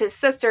noticed his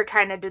sister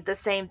kind of did the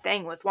same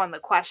thing with one of the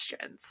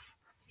questions.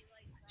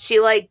 She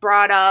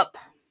brought up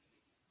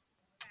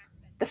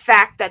the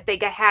fact that they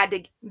had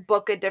to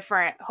book a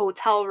different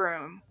hotel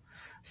room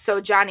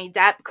so Johnny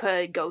Depp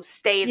could go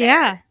stay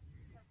there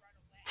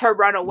to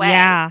run away.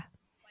 Yeah.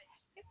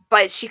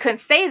 But she couldn't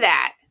say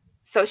that.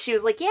 So she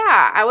was like,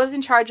 "Yeah, I was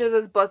in charge of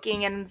his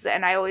booking, and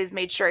I always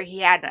made sure he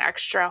had an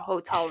extra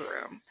hotel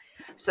room."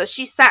 So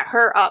she set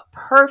her up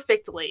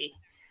perfectly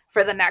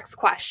for the next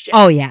question.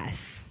 Oh,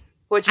 yes.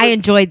 Which I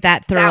enjoyed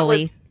that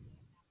thoroughly.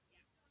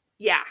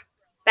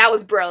 That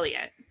was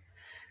brilliant.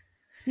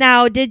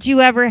 Now, did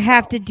you ever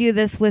have to do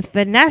this with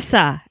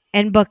Vanessa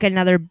and book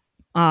another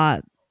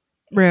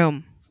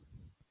room?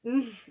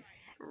 Right.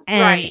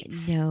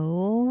 And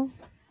no,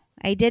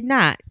 I did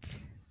not.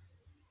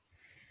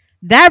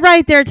 That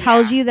right there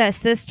tells you that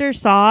sister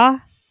saw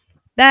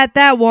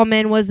that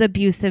woman was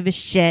abusive as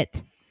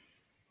shit,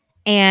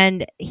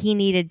 and he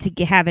needed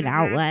to have an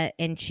outlet,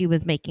 and she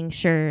was making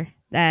sure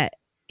that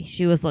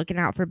she was looking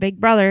out for big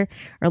brother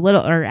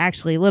or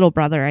actually little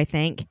brother, I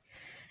think,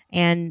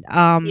 and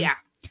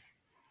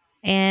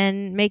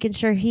and making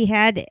sure he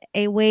had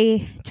a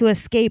way to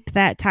escape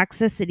that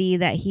toxicity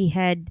that he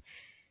had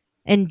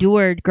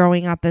endured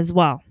growing up as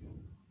well.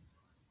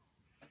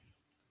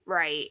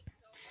 Right.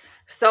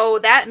 So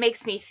that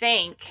makes me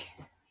think,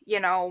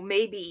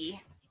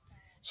 maybe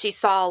she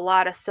saw a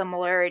lot of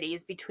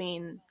similarities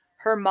between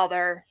her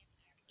mother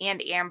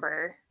and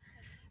Amber,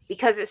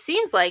 because it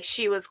seems like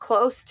she was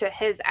close to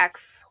his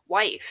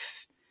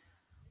ex-wife.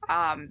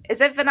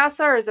 Is it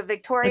Vanessa or is it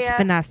Victoria? It's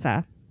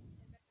Vanessa.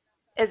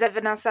 Is it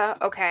Vanessa?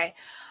 Okay.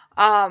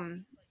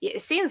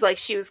 It seems like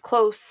she was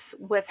close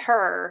with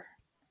her,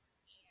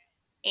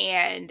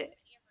 and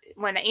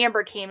when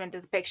Amber came into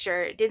the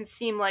picture, it didn't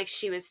seem like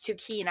she was too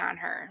keen on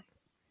her.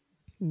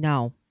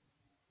 No.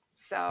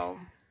 So,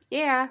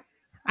 yeah.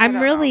 I'm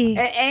really...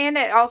 And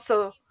it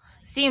also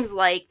seems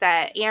like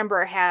that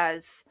Amber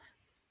has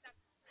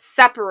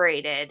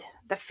separated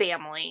the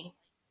family.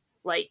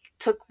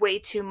 Took way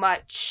too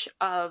much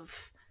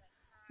of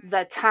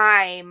the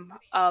time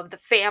of the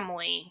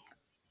family.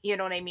 You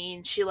know what I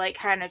mean? She,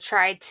 kind of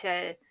tried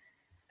to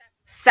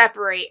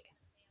separate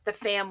the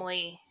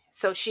family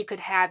so she could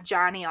have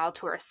Johnny all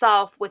to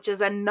herself, which is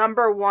a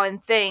number one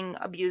thing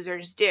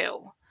abusers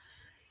do.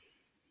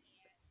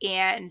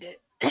 And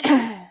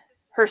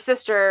her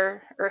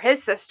sister, or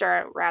his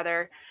sister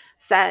rather,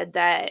 said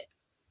that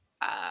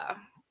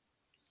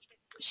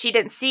she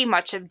didn't see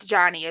much of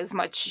Johnny as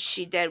much as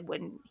she did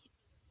when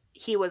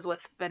he was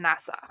with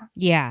Vanessa.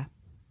 Yeah.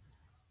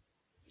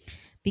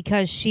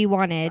 Because she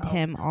wanted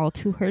him all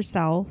to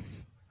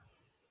herself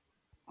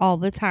all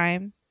the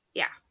time.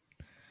 Yeah.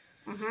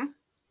 Mm-hmm.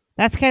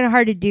 That's kind of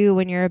hard to do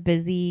when you're a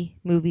busy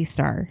movie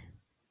star.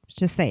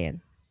 Just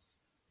saying.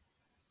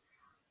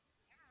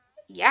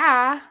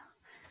 Yeah.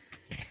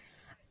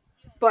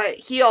 But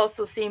he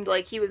also seemed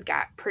like he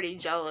got pretty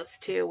jealous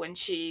too when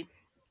she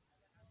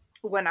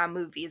went on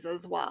movies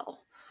as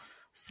well.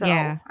 So,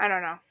 yeah. I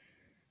don't know.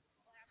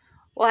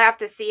 We'll have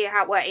to see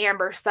what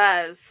Amber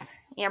says.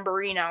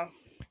 Amberino.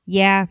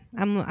 Yeah,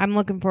 I'm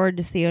looking forward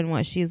to seeing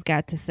what she's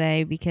got to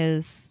say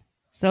because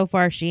so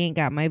far she ain't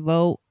got my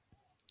vote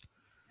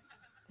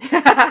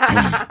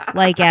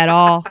like at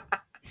all.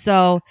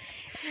 So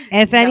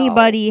if No.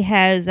 anybody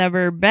has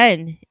ever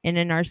been in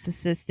a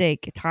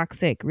narcissistic,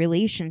 toxic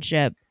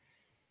relationship,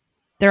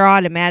 they're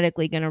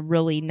automatically going to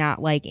really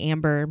not like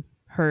Amber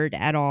Heard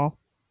at all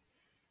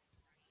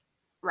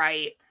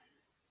Right.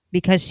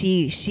 because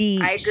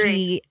I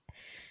agree.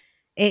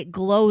 it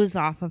glows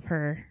off of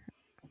her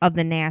of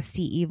the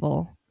nasty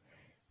evil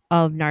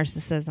of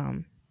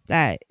narcissism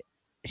that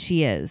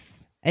she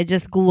is. It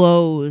just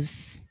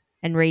glows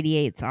and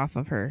radiates off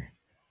of her.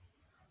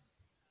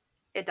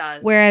 It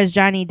does. Whereas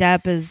Johnny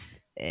Depp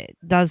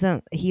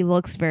doesn't, he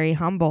looks very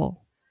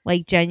humble,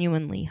 like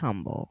genuinely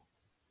humble.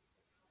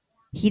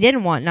 He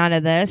didn't want none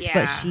of this, but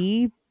Yeah.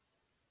 she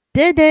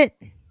did it.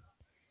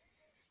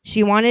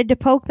 She wanted to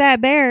poke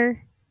that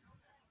bear.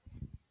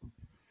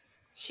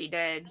 She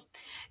did.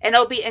 And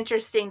it'll be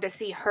interesting to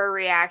see her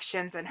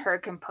reactions and her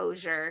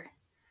composure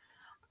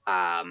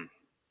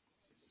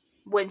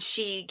when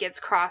she gets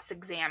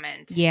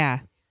cross-examined Yeah.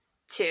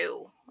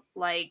 too.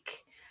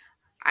 Like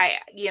I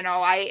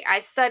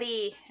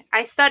study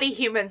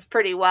humans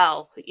pretty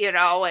well,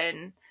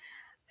 and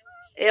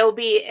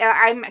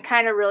I'm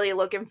kind of really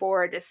looking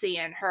forward to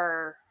seeing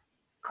her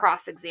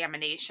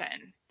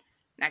cross-examination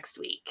next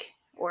week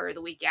or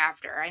the week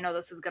after. I know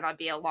this is going to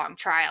be a long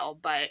trial,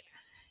 but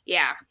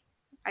yeah,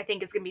 I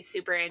think it's going to be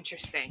super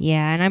interesting.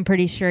 Yeah, and I'm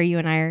pretty sure you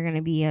and I are going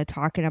to be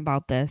talking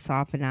about this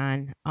off and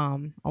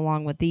on,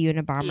 along with the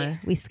Unabomber. Yeah.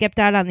 We skipped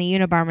out on the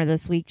Unabomber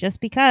this week just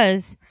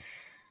because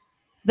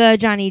the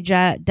Johnny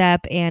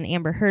Depp and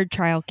Amber Heard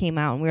trial came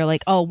out, and we were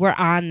like, oh, we're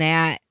on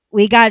that.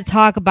 We got to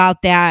talk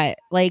about that,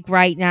 like,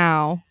 right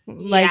now.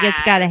 Like,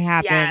 it's got to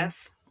happen.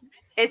 Yes.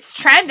 It's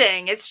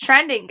trending. It's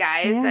trending,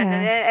 guys. Yeah.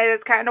 And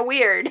it's kind of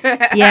weird.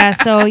 Yeah,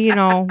 so,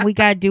 we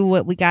got to do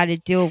what we got to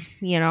do,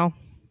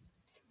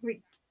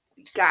 We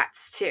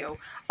gots to.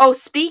 Oh,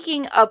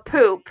 speaking of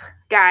poop,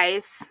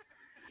 guys.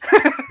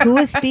 Who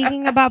is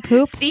speaking about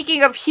poop?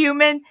 Speaking of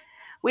human,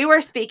 we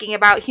were speaking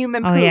about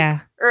human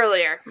poop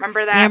earlier.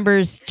 Remember that?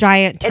 Amber's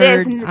giant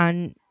turd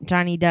on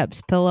Johnny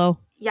Depp's pillow.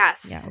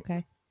 Yes. Yeah,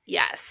 okay.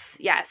 Yes.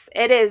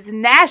 It is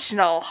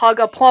National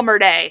Hug a Plumber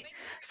Day.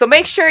 So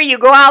make sure you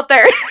go out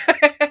there,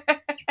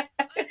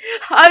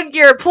 hug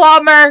your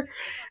plumber,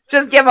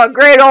 just give him a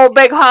great old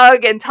big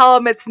hug and tell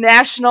him it's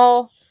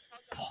National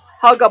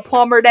Hug a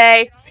Plumber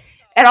Day.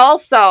 And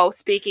also,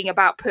 speaking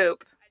about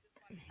poop,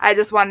 I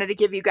just wanted to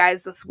give you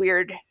guys this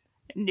weird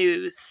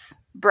news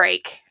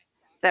break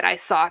that I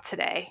saw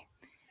today.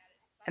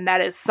 And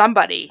that is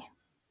somebody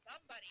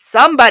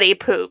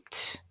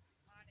pooped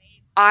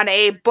on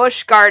a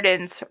Busch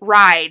Gardens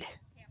ride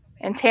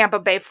in Tampa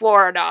Bay,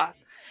 Florida.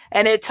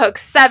 And it took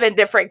 7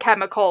 different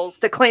chemicals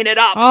to clean it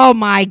up. Oh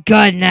my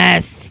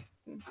goodness.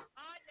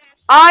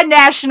 On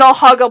National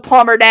Hug a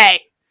Plumber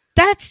Day.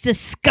 That's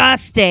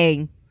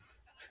disgusting.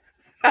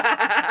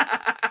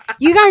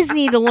 You guys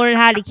need to learn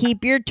how to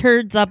keep your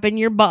turds up in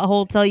your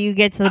butthole till you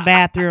get to the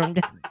bathroom.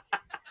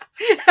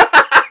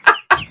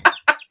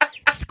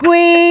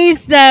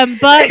 Squeeze them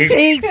butt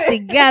cheeks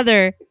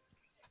together.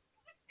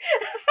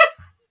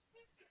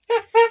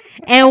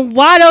 And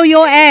waddle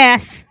your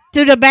ass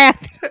to the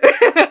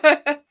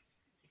bathroom.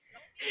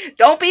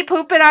 Don't be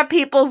pooping on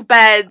people's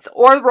beds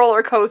or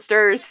roller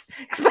coasters,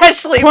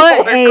 especially Put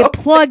roller coasters. a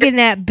plug in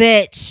that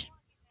bitch.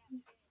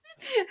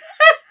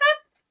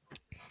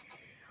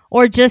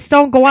 Or just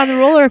don't go on the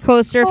roller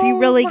coaster if you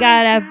really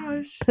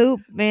gotta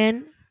poop,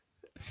 man.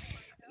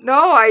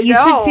 No, you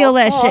know. should feel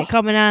that shit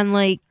coming on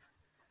like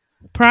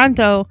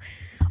pronto.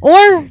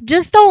 Or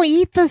just don't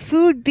eat the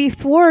food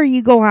before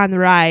you go on the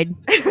ride.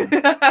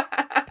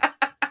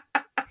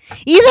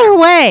 Either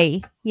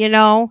way,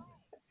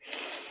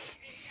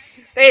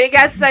 I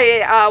guess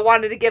they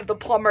wanted to give the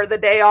plumber the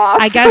day off.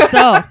 I guess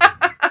so.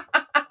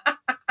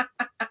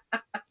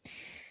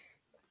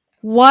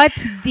 What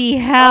the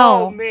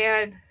hell? Oh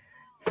man,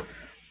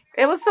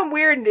 it was some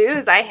weird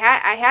news. I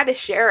had to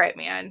share it,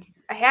 man.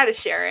 I had to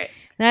share it.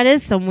 That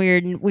is some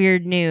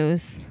weird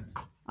news.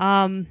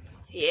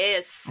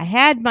 Yes. I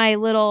had my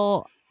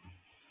little.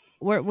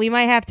 We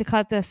might have to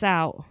cut this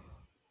out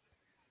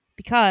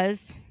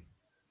because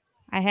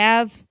I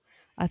have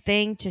a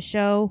thing to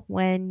show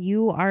when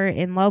you are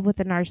in love with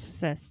a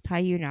narcissist. How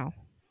you know?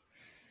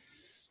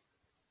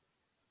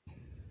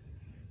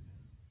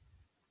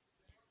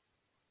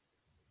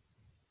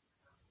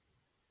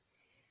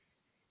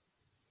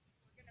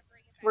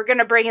 We're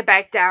gonna bring it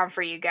back down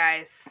for you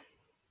guys.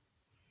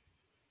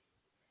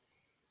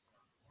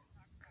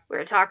 We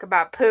were talking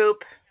about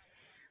poop.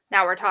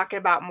 Now we're talking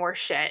about more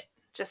shit.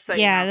 Just so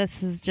you know.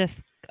 This is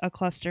just a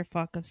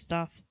clusterfuck of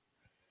stuff.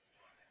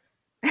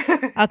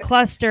 A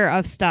cluster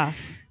of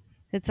stuff.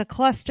 It's a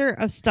cluster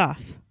of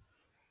stuff.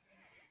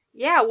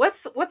 Yeah,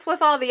 what's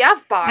with all the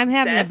F-bombs? I'm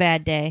having a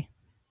bad day.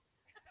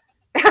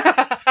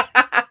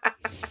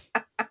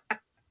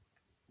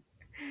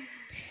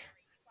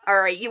 All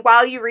right,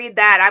 while you read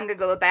that, I'm gonna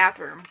go to the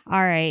bathroom.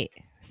 All right,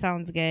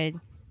 sounds good.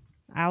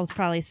 I'll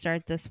probably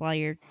start this while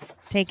you're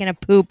taking a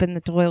poop in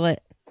the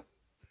toilet.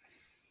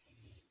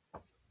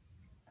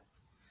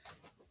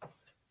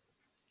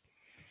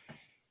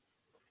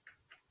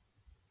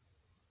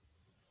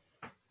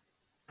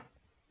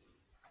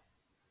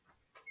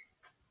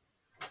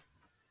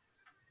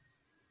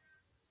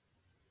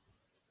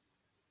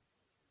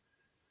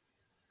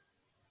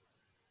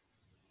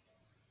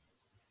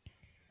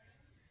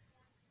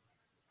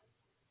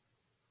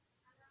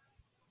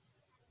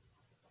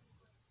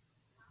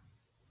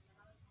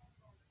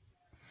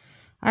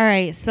 All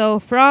right, so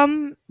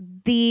from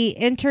the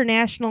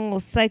International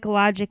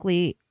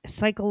Psychology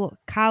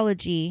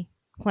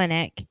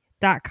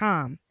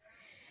Clinic.com,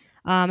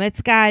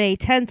 it's got a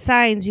 10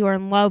 signs you are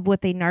in love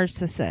with a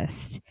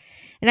narcissist.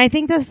 And I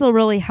think this will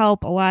really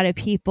help a lot of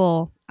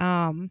people.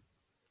 I've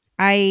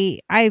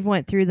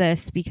went through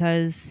this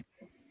because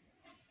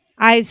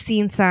I've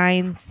seen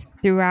signs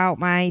throughout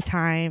my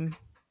time.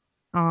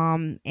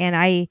 And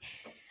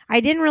I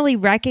didn't really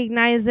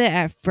recognize it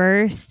at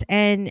first.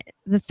 And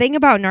the thing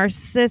about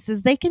narcissists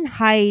is they can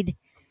hide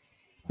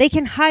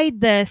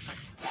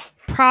this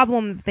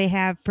problem that they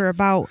have for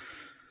about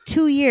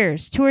 2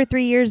 years, 2 or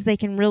 3 years. They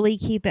can really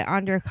keep it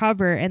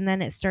undercover, and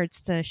then it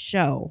starts to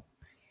show.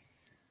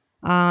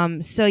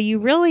 So you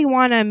really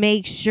want to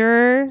make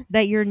sure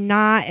that you're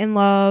not in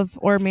love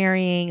or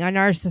marrying a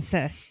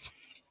narcissist.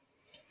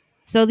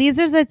 So these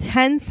are the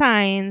 10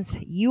 signs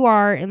you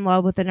are in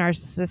love with a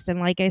narcissist.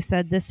 And like I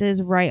said, this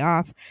is right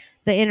off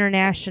the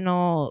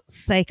International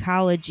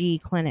Psychology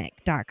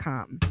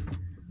Clinic.com.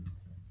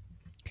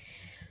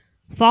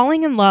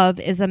 Falling in love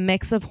is a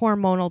mix of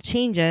hormonal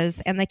changes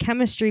and the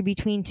chemistry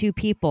between two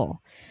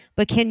people.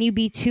 But can you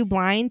be too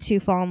blind to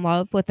fall in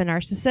love with a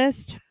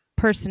narcissist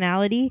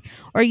personality,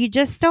 or you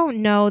just don't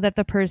know that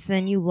the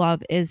person you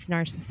love is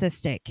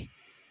narcissistic?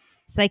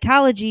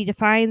 Psychology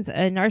defines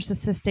a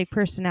narcissistic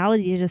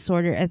personality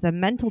disorder as a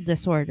mental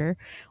disorder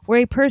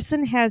where a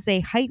person has a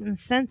heightened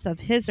sense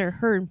of his or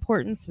her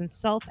importance and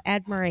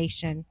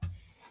self-admiration.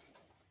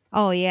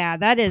 Oh yeah,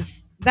 that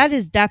is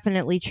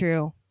definitely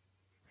true.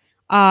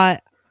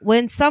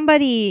 When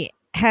somebody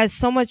has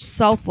so much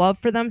self-love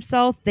for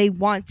themselves, they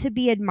want to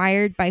be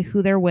admired by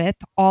who they're with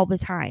all the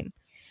time.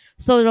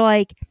 So they're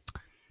like,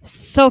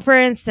 so for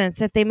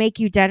instance, if they make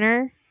you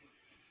dinner,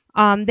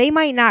 they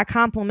might not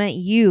compliment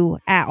you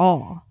at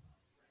all,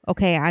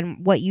 okay,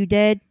 on what you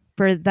did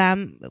for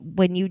them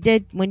when you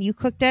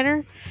cook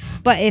dinner.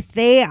 But if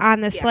they,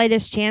 on the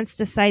slightest chance,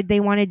 decide they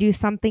want to do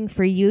something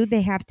for you,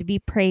 they have to be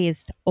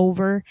praised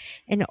over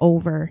and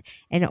over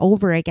and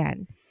over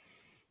again.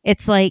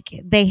 It's like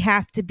they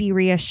have to be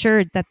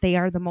reassured that they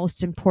are the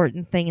most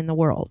important thing in the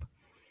world.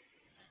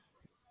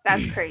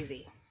 That's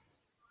crazy.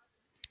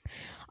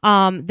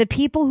 The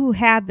people who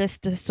have this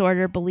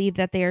disorder believe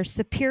that they are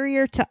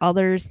superior to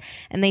others,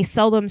 and they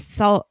seldom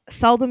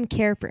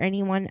care for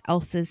anyone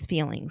else's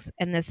feelings.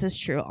 And this is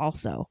true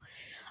also.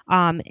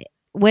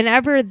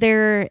 Whenever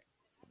this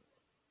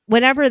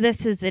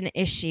is an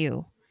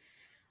issue,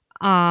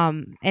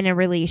 in a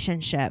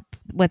relationship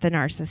with a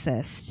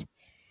narcissist,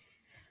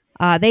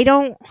 they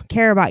don't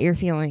care about your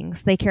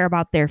feelings. They care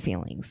about their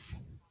feelings.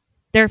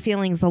 Their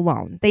feelings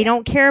alone. They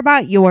don't care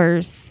about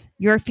yours.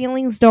 Your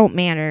feelings don't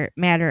matter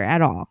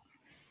at all.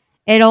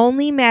 It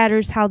only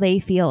matters how they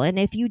feel. And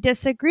if you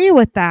disagree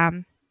with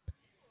them,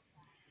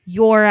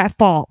 you're at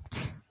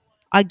fault.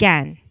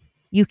 Again,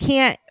 you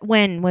can't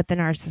win with a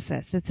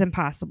narcissist. It's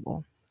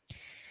impossible.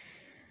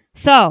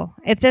 So,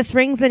 if this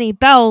rings any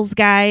bells,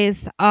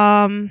 guys,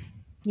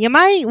 you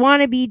might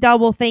want to be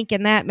double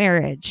thinking that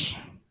marriage.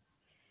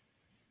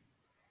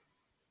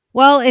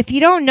 Well, if you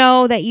don't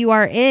know that you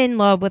are in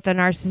love with a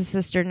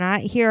narcissist or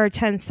not, here are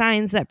 10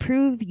 signs that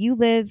prove you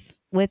live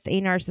with a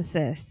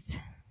narcissist.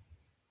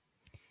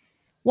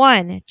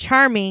 1,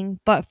 charming,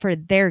 but for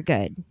their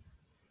good.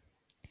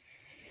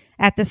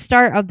 At the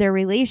start of their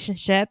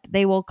relationship,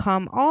 they will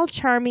come all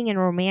charming and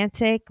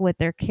romantic with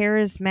their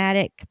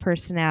charismatic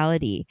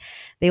personality.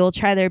 They will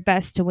try their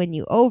best to win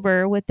you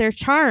over with their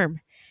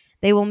charm.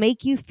 They will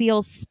make you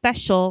feel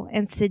special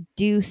and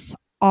seduce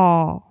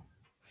all.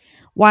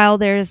 While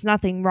there is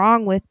nothing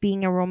wrong with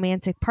being a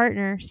romantic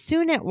partner,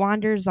 soon it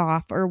wanders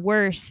off, or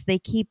worse, they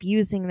keep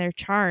using their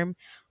charm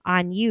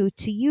on you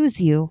to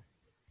use you.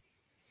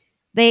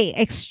 They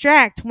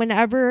extract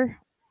whenever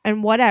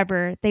and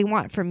whatever they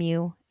want from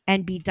you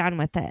and be done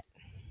with it.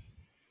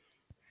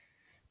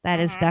 That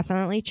is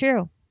definitely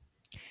true.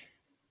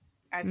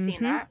 I've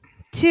seen that.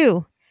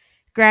 2,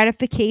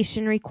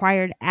 gratification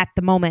required at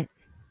the moment.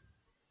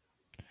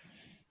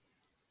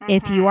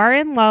 If you are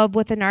in love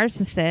with a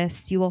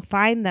narcissist, you will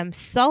find them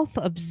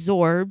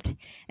self-absorbed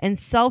and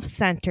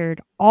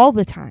self-centered all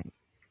the time.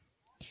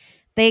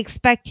 They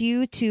expect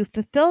you to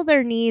fulfill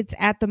their needs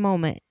at the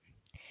moment.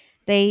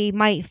 They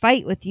might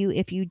fight with you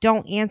if you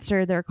don't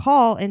answer their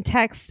call and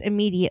text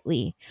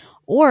immediately,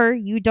 or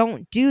you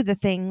don't do the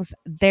things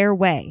their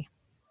way.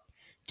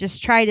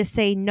 Just try to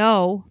say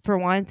no for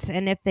once,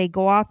 and if they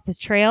go off the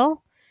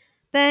trail,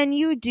 then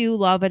you do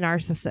love a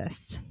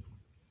narcissist.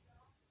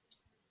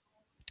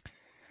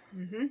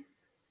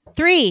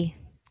 3,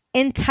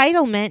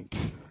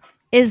 Entitlement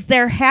is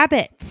their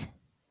habit.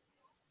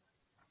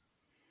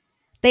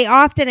 They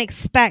often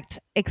expect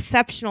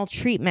exceptional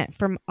treatment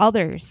from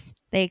others.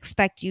 They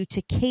expect you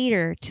to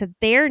cater to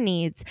their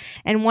needs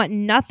and want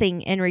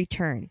nothing in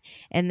return.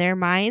 In their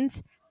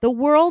minds, the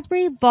world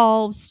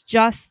revolves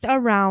just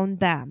around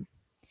them.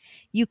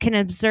 You can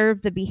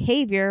observe the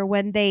behavior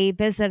when they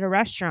visit a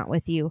restaurant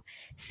with you.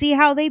 See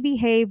how they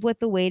behave with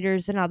the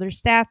waiters and other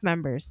staff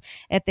members.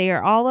 If they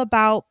are all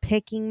about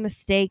picking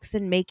mistakes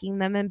and making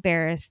them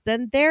embarrassed,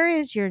 then there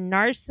is your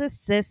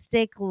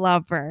narcissistic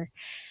lover.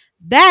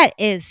 That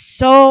is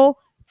so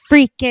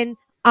freaking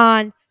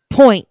on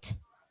point.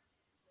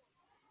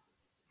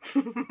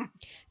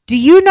 Do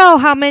you know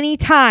how many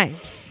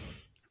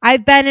times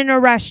I've been in a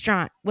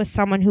restaurant with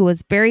someone who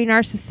was very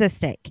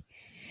narcissistic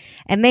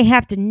and they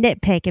have to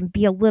nitpick and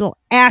be a little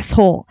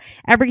asshole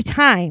every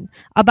time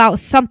about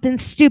something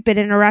stupid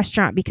in a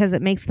restaurant because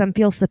it makes them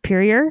feel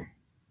superior?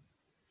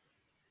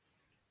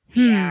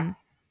 Yeah.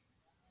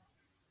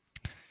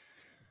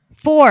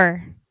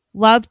 4,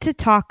 love to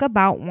talk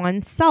about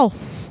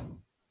oneself.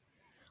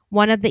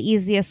 One of the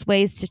easiest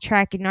ways to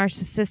track a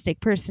narcissistic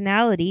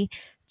personality,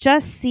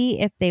 just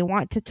see if they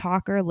want to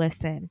talk or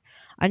listen.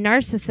 A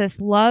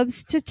narcissist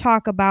loves to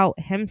talk about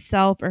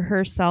himself or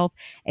herself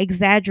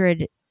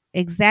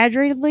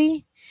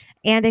exaggeratedly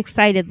and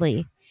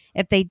excitedly.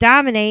 If they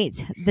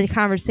dominate the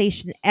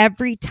conversation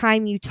every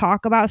time you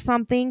talk about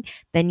something,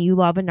 then you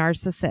love a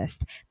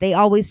narcissist. They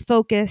always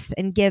focus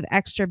and give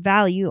extra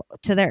value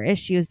to their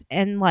issues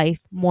in life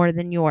more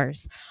than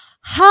yours.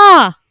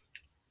 Huh?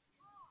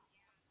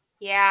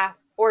 Yeah.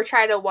 Or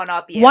try to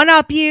one-up you.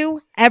 One-up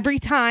you every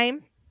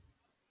time.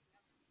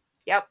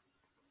 Yep.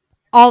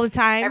 All the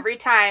time. Every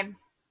time.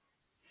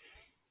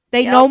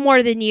 They know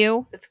more than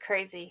you. It's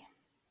crazy.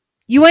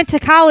 You went to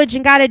college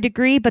and got a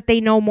degree, but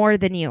they know more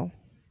than you.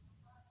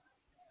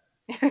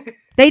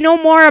 They know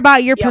more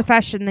about your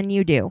profession than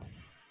you do.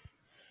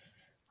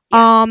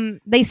 Yes.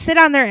 They sit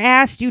on their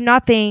ass, do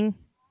nothing,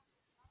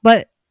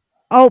 but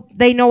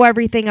they know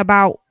everything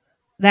about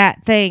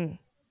that thing.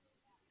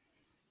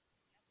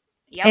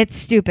 Yep. It's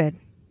stupid.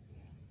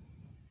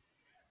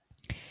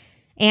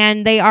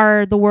 And they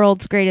are the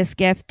world's greatest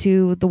gift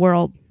to the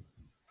world.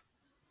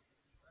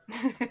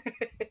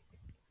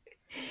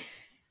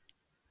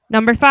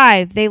 Number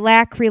 5, they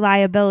lack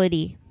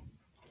reliability.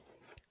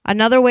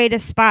 Another way to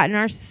spot a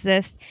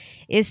narcissist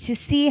is to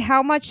see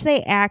how much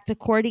they act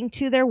according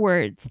to their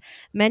words.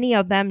 Many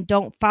of them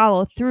don't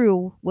follow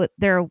through with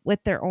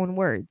their own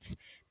words.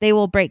 They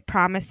will break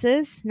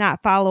promises,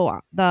 not follow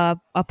the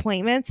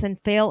appointments,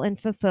 and fail in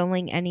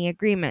fulfilling any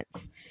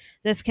agreements.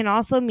 This can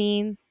also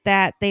mean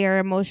that they are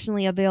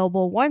emotionally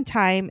available one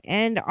time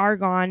and are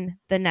gone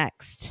the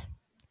next.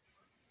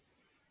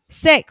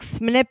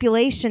 6,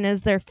 manipulation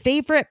is their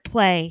favorite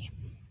play.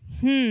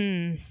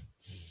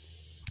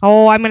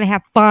 Oh, I'm going to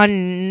have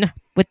fun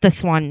with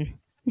this one.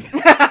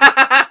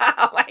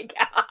 Oh my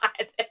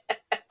God.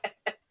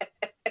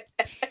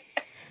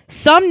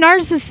 Some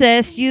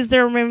narcissists use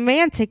their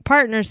romantic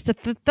partners to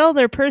fulfill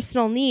their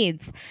personal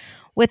needs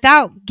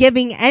without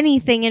giving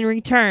anything in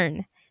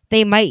return.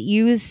 They might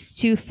use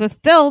to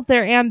fulfill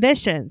their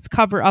ambitions,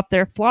 cover up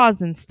their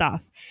flaws and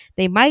stuff.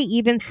 They might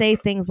even say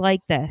things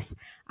like this: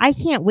 I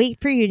can't wait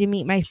for you to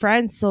meet my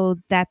friends so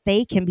that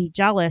they can be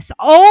jealous.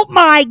 Oh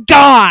my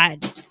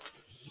God!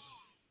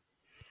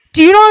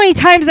 Do you know how many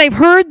times I've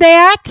heard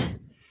that?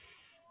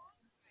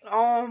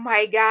 Oh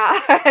my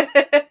God.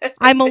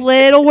 I'm a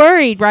little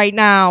worried right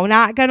now,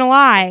 not gonna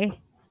lie.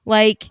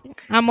 Like,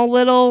 I'm a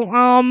little,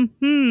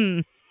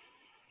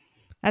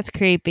 that's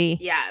creepy.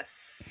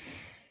 Yes.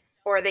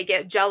 Or they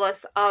get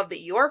jealous of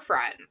your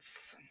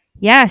friends.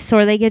 Yes,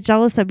 or they get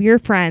jealous of your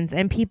friends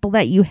and people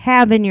that you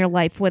have in your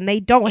life when they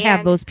don't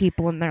have those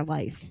people in their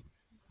life.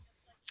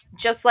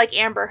 Just like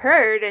Amber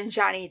Heard and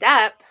Johnny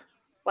Depp,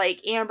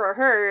 like Amber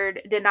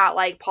Heard did not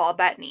like Paul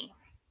Bettany.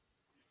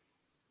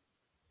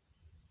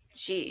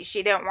 She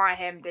didn't want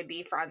him to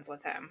be friends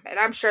with him. And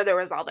I'm sure there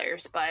was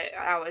others, but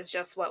that was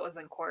just what was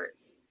in court.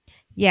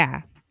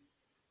 Yeah.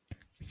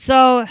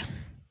 So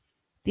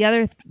the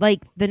other,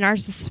 like the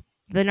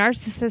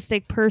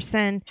narcissistic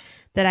person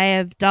that I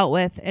have dealt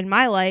with in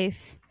my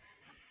life,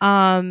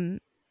 they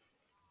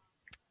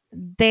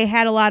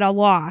had a lot of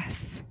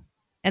loss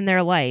in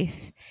their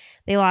life.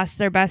 They lost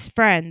their best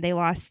friend. They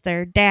lost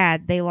their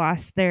dad. They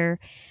lost their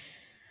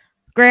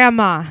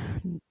grandma.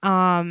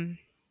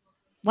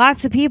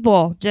 Lots of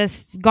people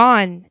just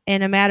gone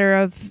in a matter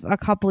of a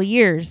couple of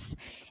years.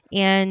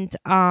 And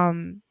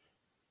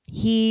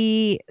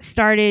he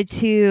started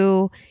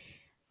to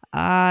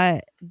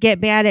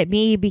get mad at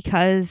me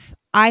because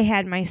I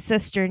had my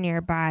sister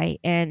nearby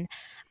and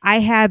I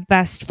have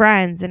best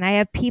friends and I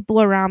have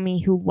people around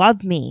me who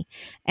love me.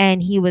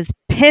 And he was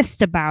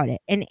pissed about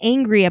it and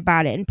angry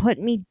about it and put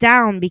me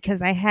down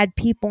because I had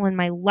people in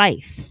my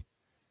life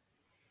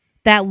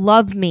that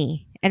love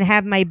me and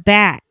have my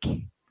back.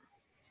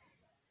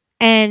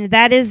 And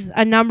that is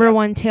a number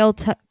one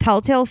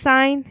telltale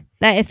sign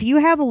that if you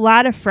have a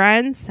lot of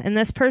friends and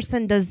this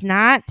person does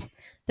not,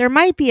 there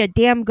might be a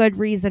damn good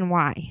reason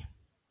why.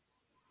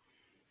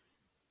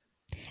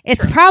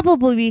 It's True.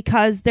 probably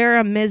because they're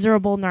a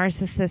miserable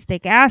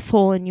narcissistic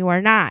asshole and you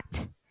are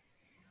not.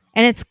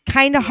 And it's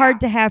kind of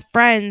hard to have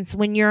friends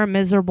when you're a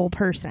miserable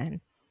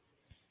person.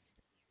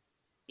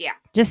 Yeah.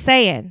 Just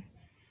saying.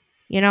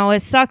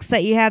 It sucks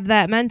that you have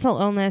that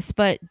mental illness,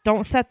 but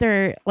don't sit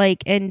there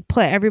and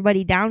put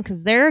everybody down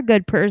because they're a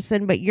good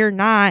person, but you're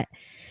not.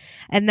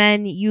 And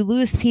then you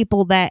lose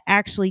people that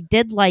actually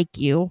did like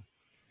you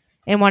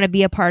and want to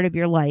be a part of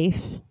your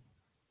life.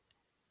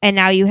 And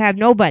now you have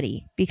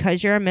nobody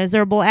because you're a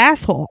miserable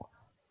asshole.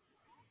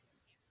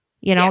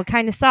 It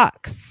kind of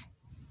sucks.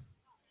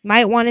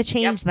 Might want to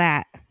change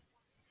that.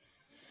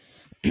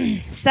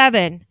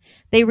 7,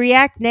 they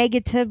react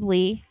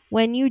negatively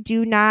when you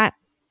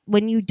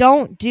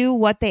don't do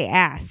what they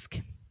ask.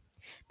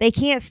 They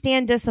can't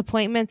stand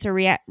disappointments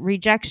or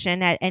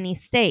rejection at any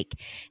stake.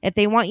 If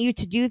they want you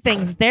to do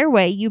things their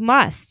way, you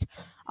must.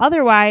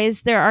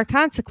 Otherwise, there are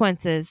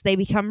consequences. They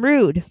become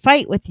rude,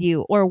 fight with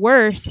you, or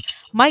worse,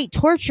 might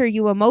torture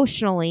you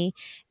emotionally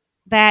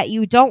that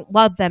you don't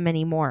love them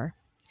anymore.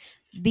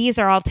 These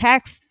are all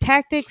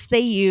tactics they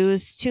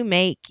use to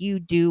make you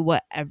do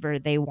whatever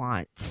they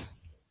want.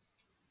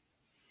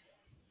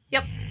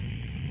 Yep.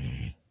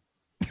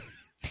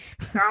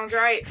 Sounds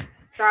right.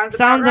 Sounds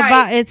about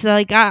right. It's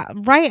like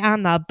right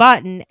on the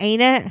button,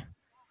 ain't it?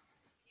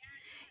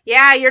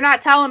 Yeah, you're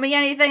not telling me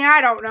anything I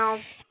don't know.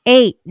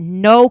 8,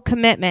 no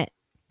commitment.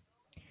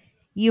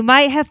 You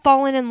might have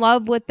fallen in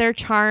love with their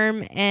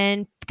charm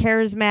and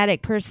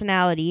charismatic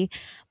personality,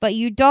 but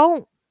you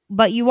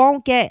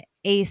won't get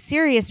a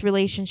serious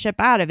relationship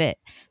out of it.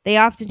 They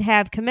often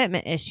have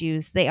commitment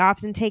issues. They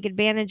often take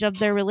advantage of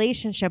their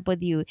relationship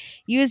with you,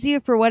 use you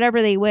for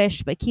whatever they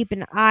wish, but keep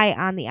an eye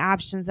on the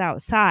options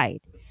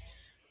outside.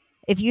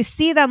 If you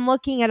see them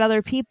looking at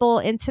other people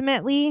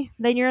intimately,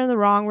 then you're in the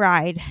wrong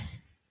ride.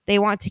 They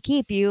want to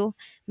keep you,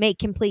 make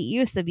complete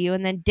use of you,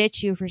 and then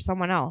ditch you for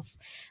someone else.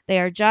 They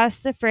are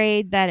just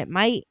afraid that it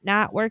might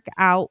not work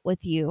out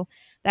with you.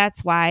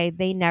 That's why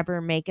they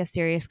never make a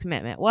serious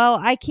commitment. Well,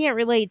 I can't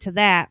relate to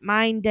that.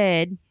 Mine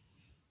did.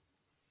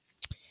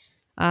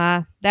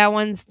 That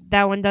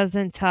one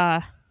doesn't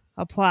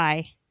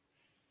apply,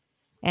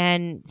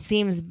 and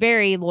seems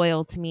very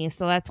loyal to me.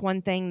 So that's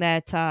one thing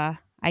that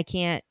I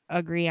can't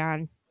agree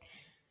on.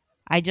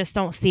 I just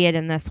don't see it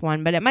in this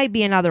one, but it might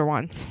be in other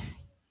ones.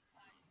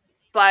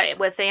 But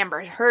with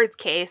Amber Heard's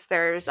case,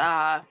 there's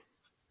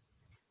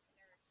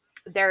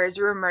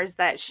rumors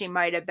that she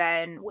might have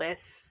been with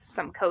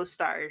some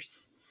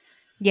co-stars.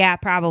 Yeah,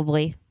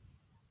 probably.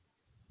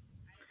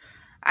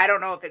 I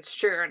don't know if it's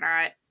true or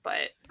not,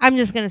 but I'm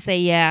just going to say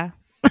yeah.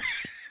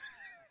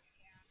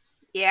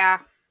 Yeah.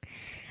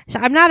 So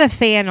I'm not a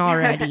fan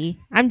already.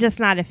 I'm just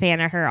not a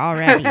fan of her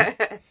already.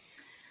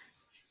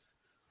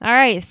 All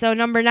right, so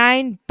number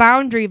 9,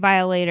 boundary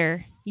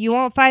violator. You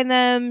won't find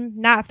them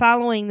not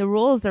following the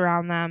rules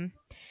around them.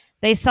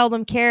 They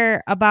seldom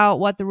care about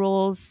what the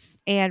rules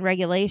and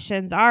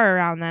regulations are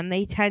around them.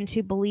 They tend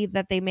to believe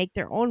that they make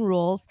their own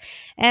rules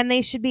and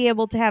they should be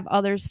able to have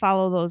others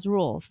follow those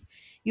rules.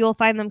 You will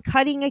find them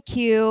cutting a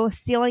queue,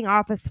 stealing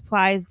office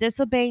supplies,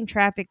 disobeying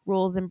traffic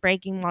rules, and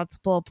breaking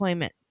multiple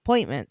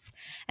appointments.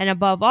 And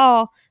above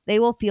all, they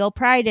will feel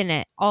pride in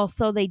it.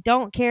 Also, they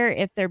don't care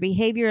if their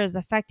behavior is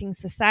affecting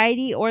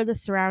society or the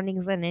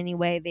surroundings in any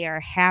way. They are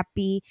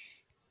happy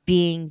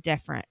being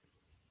different.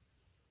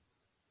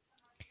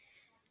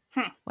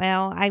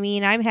 Well, I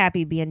mean, I'm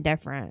happy being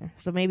different.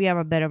 So maybe I'm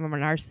a bit of a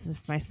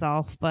narcissist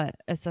myself, but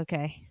it's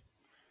okay.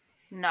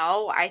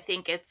 No, I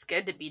think it's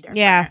good to be different.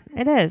 Yeah,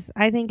 it is.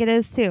 I think it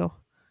is too.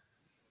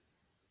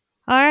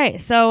 All right.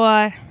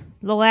 So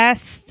the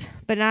last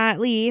but not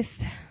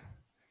least,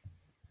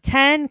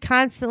 10,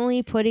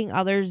 constantly putting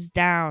others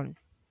down.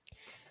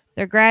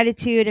 Their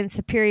gratitude and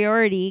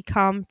superiority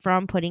come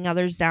from putting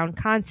others down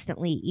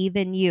constantly,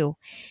 even you.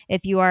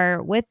 If you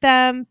are with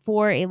them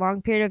for a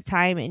long period of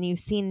time and you've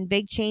seen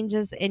big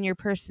changes in your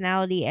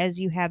personality as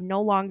you have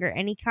no longer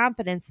any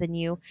confidence in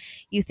you,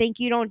 you think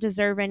you don't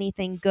deserve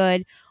anything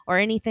good or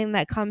anything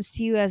that comes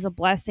to you as a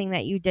blessing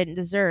that you didn't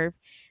deserve.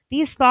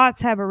 These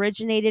thoughts have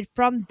originated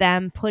from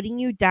them putting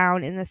you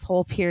down in this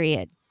whole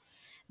period.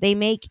 They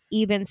make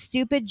even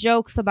stupid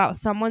jokes about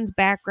someone's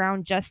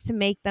background just to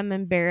make them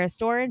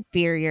embarrassed or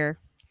inferior.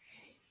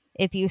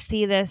 If you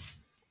see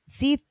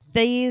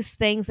these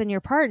things in your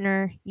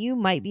partner, you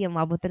might be in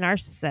love with a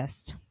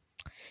narcissist.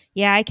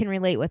 Yeah, I can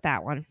relate with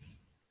that one.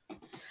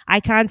 I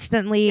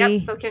constantly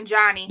Yep, so can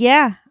Johnny.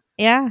 Yeah.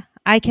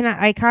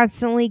 I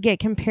constantly get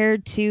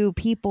compared to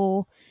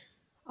people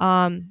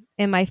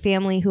in my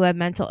family who have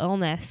mental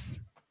illness.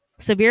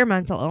 Severe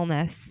mental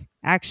illness,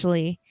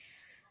 actually.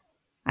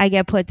 I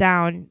get put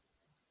down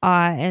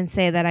and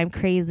say that I'm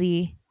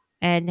crazy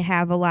and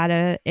have a lot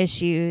of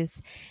issues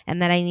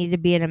and that I need to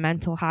be in a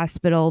mental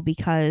hospital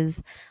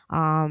because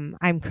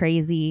I'm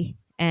crazy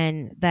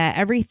and that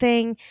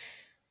everything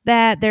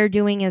that they're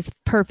doing is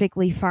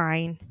perfectly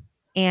fine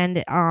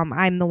and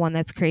I'm the one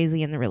that's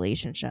crazy in the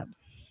relationship.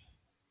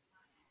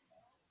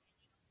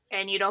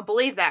 And you don't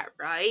believe that,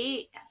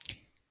 right?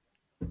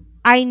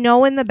 I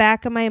know in the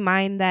back of my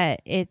mind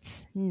that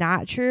it's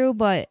not true,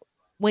 but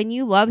when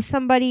you love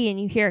somebody and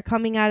you hear it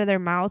coming out of their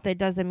mouth, it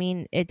doesn't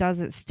mean it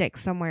doesn't stick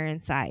somewhere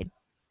inside.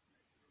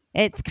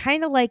 It's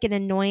kind of like an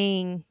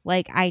annoying,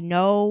 like, I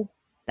know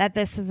that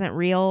this isn't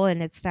real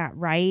and it's not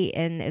right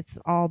and it's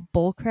all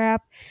bullcrap.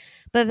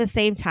 But at the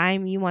same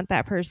time, you want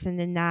that person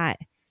to not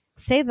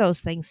say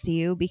those things to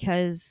you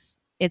because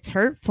it's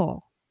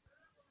hurtful.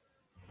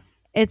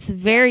 It's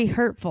very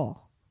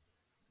hurtful.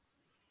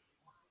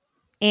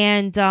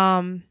 And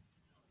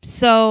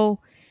so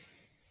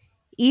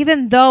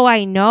even though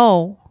I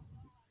know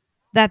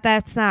that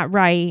that's not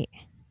right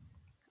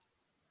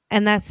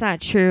and that's not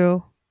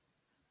true,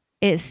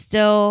 it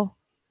still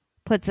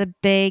puts a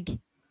big,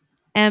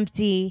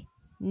 empty,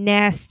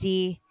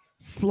 nasty,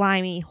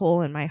 slimy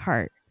hole in my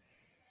heart.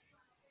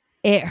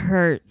 It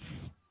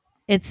hurts.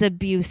 It's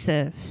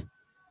abusive.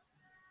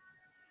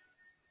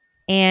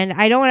 And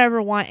I don't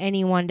ever want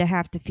anyone to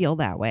have to feel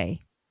that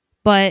way.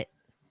 But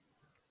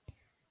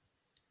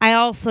I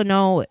also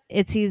know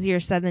it's easier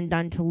said than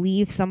done to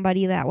leave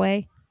somebody that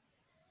way.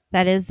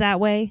 That is that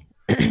way.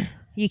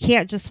 You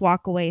can't just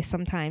walk away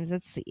sometimes.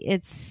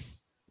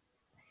 It's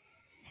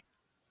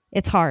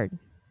hard.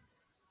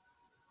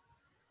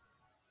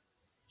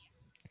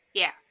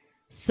 Yeah.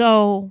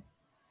 So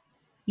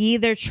you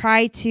either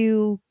try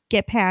to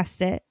get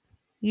past it,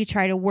 you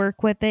try to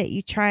work with it,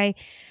 you try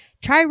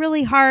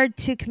really hard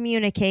to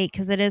communicate,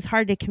 because it is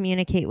hard to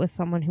communicate with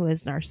someone who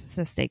is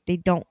narcissistic. They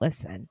don't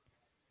listen.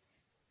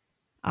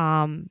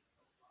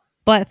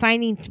 But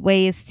finding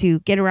ways to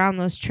get around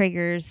those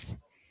triggers,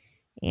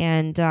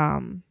 and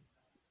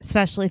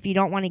especially if you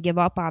don't want to give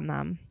up on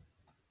them,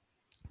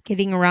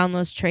 getting around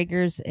those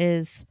triggers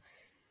is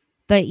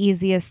the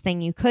easiest thing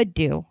you could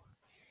do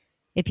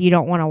if you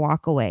don't want to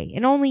walk away.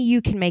 And only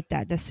you can make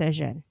that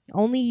decision.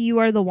 Only you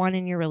are the one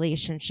in your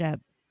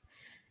relationship.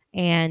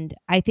 And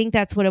I think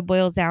that's what it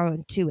boils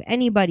down to.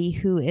 Anybody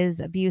who is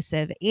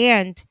abusive,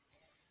 and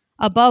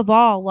above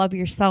all, love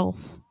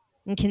yourself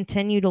and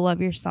continue to love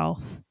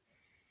yourself.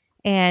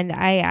 And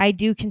I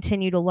do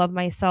continue to love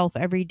myself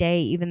every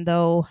day, even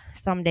though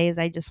some days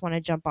I just want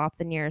to jump off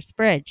the nearest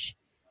bridge.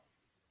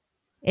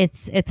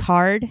 It's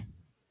hard.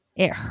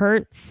 It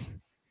hurts.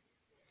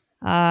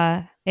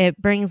 It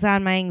brings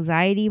on my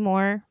anxiety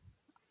more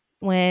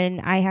when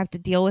I have to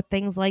deal with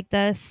things like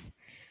this.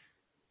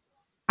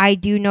 I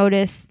do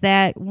notice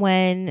that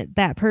when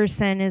that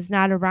person is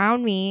not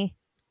around me,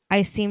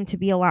 I seem to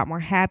be a lot more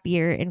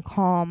happier and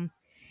calm,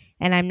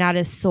 and I'm not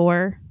as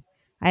sore.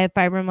 I have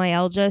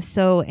fibromyalgia,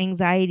 so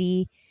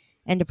anxiety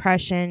and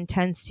depression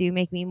tends to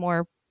make me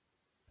more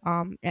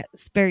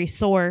it's very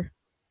sore.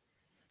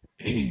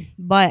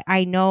 But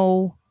I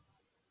know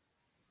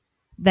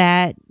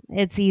that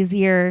it's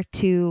easier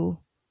to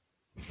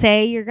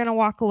say you're going to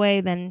walk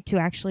away than to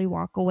actually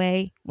walk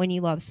away when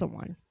you love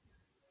someone.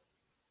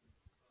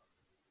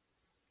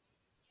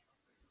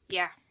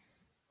 Yeah.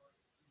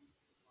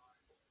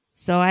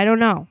 So I don't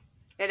know.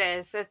 It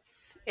is.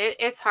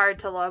 It's hard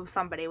to love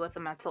somebody with a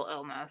mental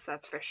illness,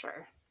 that's for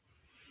sure.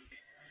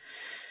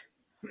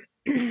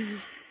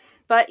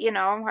 But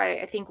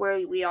I think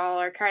we all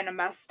are kind of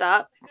messed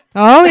up.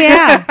 Oh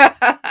yeah.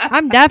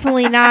 I'm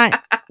definitely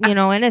not,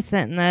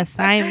 innocent in this.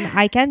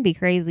 I can be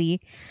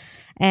crazy,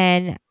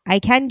 and I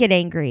can get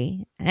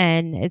angry,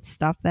 and it's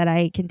stuff that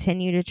I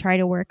continue to try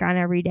to work on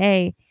every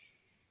day.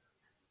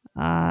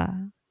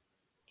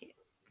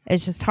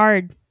 It's just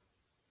hard.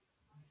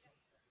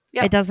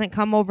 Yep. It doesn't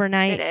come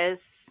overnight. It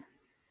is.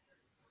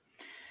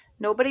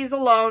 Nobody's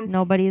alone.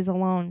 Nobody's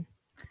alone.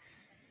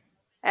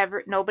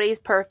 Nobody's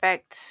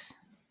perfect.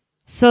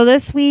 So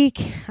this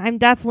week, I'm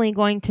definitely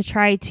going to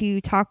try to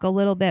talk a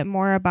little bit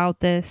more about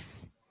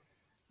this,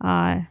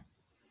 the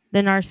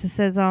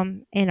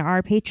narcissism, in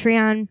our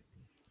Patreon.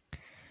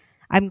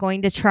 I'm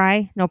going to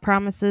try. No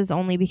promises,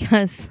 only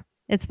because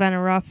it's been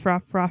a rough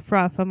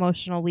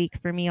emotional week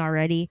for me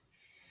already.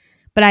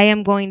 But I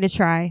am going to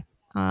try.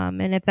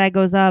 And if that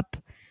goes up,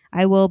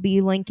 I will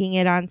be linking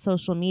it on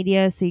social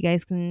media so you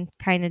guys can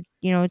kind of,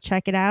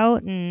 check it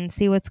out and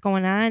see what's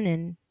going on.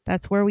 And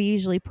that's where we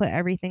usually put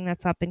everything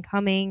that's up and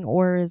coming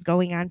or is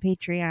going on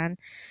Patreon.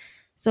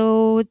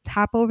 So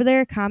hop over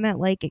there, comment,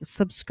 like,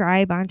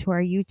 subscribe onto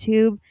our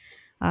YouTube.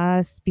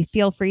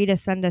 Feel free to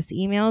send us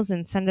emails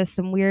and send us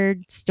some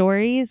weird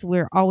stories.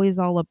 We're always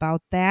all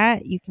about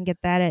that. You can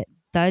get that at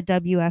the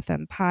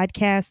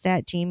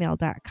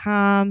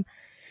wfmpodcast@gmail.com.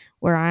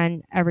 We're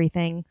on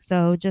everything.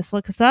 So just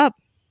look us up.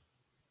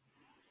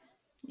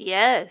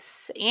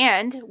 Yes,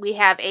 and we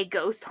have a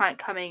ghost hunt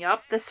coming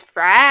up this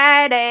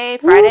Friday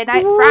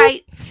Night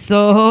Frights.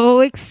 So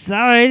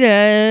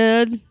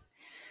excited.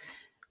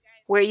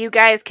 Where you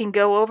guys can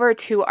go over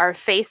to our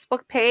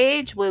Facebook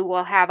page. We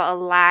will have a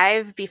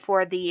live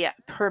before the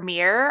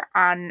premiere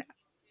on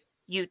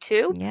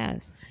YouTube.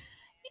 Yes.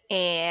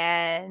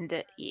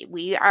 And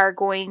we are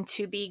going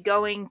to be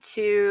going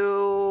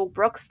to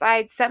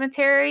Brookside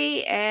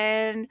Cemetery,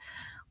 and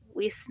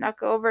we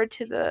snuck over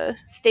to the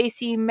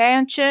Stacy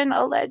mansion,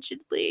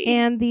 allegedly.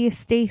 And the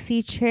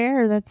Stacy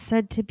chair that's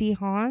said to be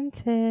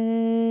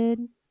haunted.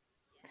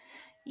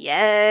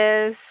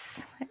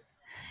 Yes.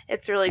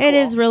 It's really cool. It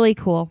is really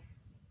cool.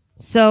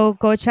 So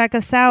go check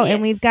us out. Yes.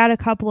 And we've got a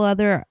couple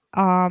other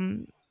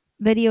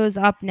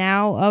videos up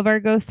now of our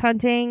ghost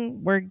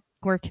hunting. We're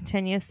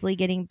continuously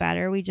getting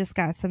better. We just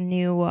got some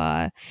new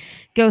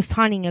ghost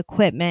hunting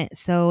equipment,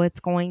 so it's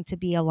going to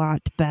be a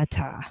lot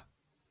better.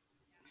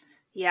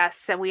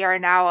 Yes, and we are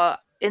now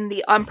in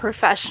the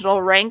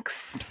unprofessional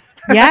ranks.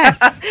 Yes.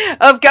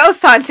 Of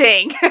ghost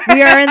hunting.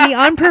 We are in the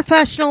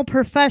unprofessional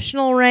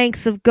professional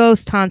ranks of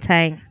ghost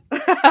hunting.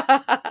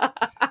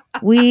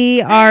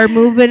 We are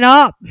moving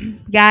up,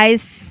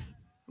 guys.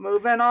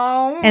 Moving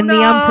on. In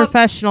the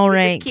unprofessional we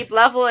ranks. Just keep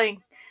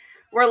leveling.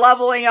 We're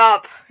leveling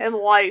up in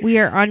life. We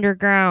are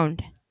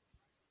underground.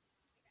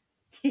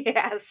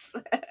 Yes.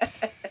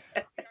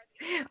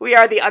 We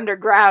are the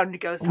underground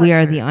ghost hunters. We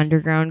are the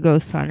underground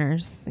ghost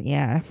hunters.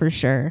 Yeah, for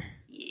sure.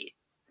 Yeah.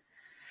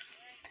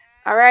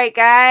 All right,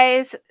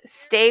 guys.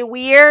 Stay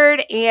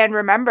weird. And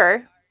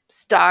remember,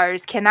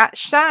 stars cannot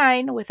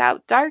shine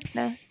without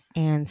darkness.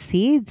 And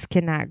seeds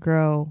cannot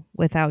grow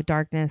without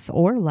darkness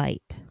or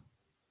light.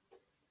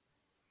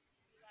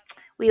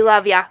 We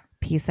love ya.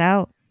 Peace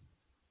out.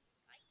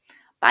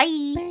 Bye.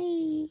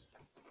 Bye.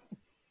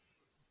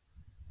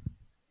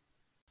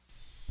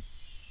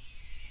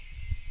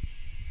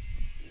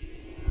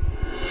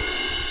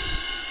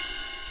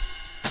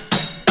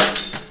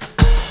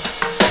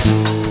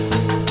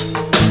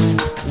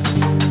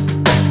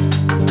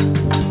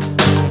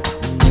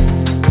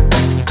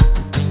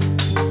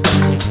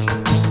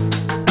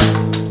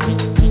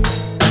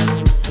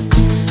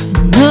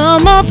 No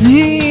more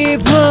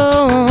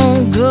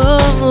people go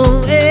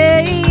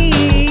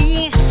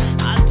away.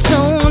 I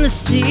don't wanna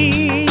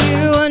see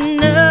you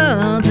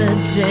another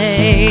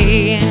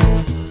day.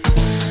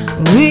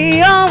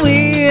 We are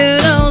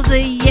weirdos,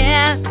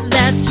 yeah,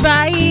 that's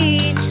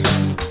right.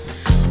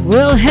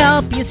 We'll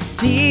help you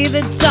see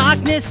the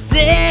darkness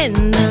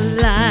in the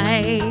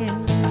light.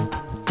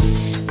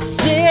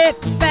 Sit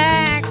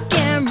back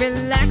and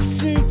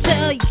relax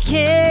until you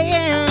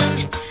can.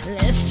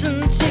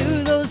 Listen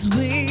to those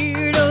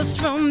weirdos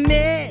from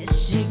Michigan.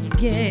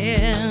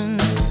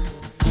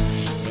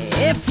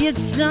 If you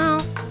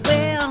don't,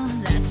 well,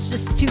 that's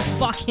just too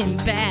fucking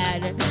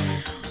bad.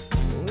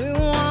 We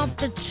want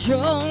the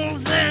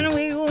trolls and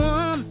we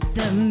want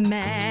the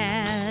mad.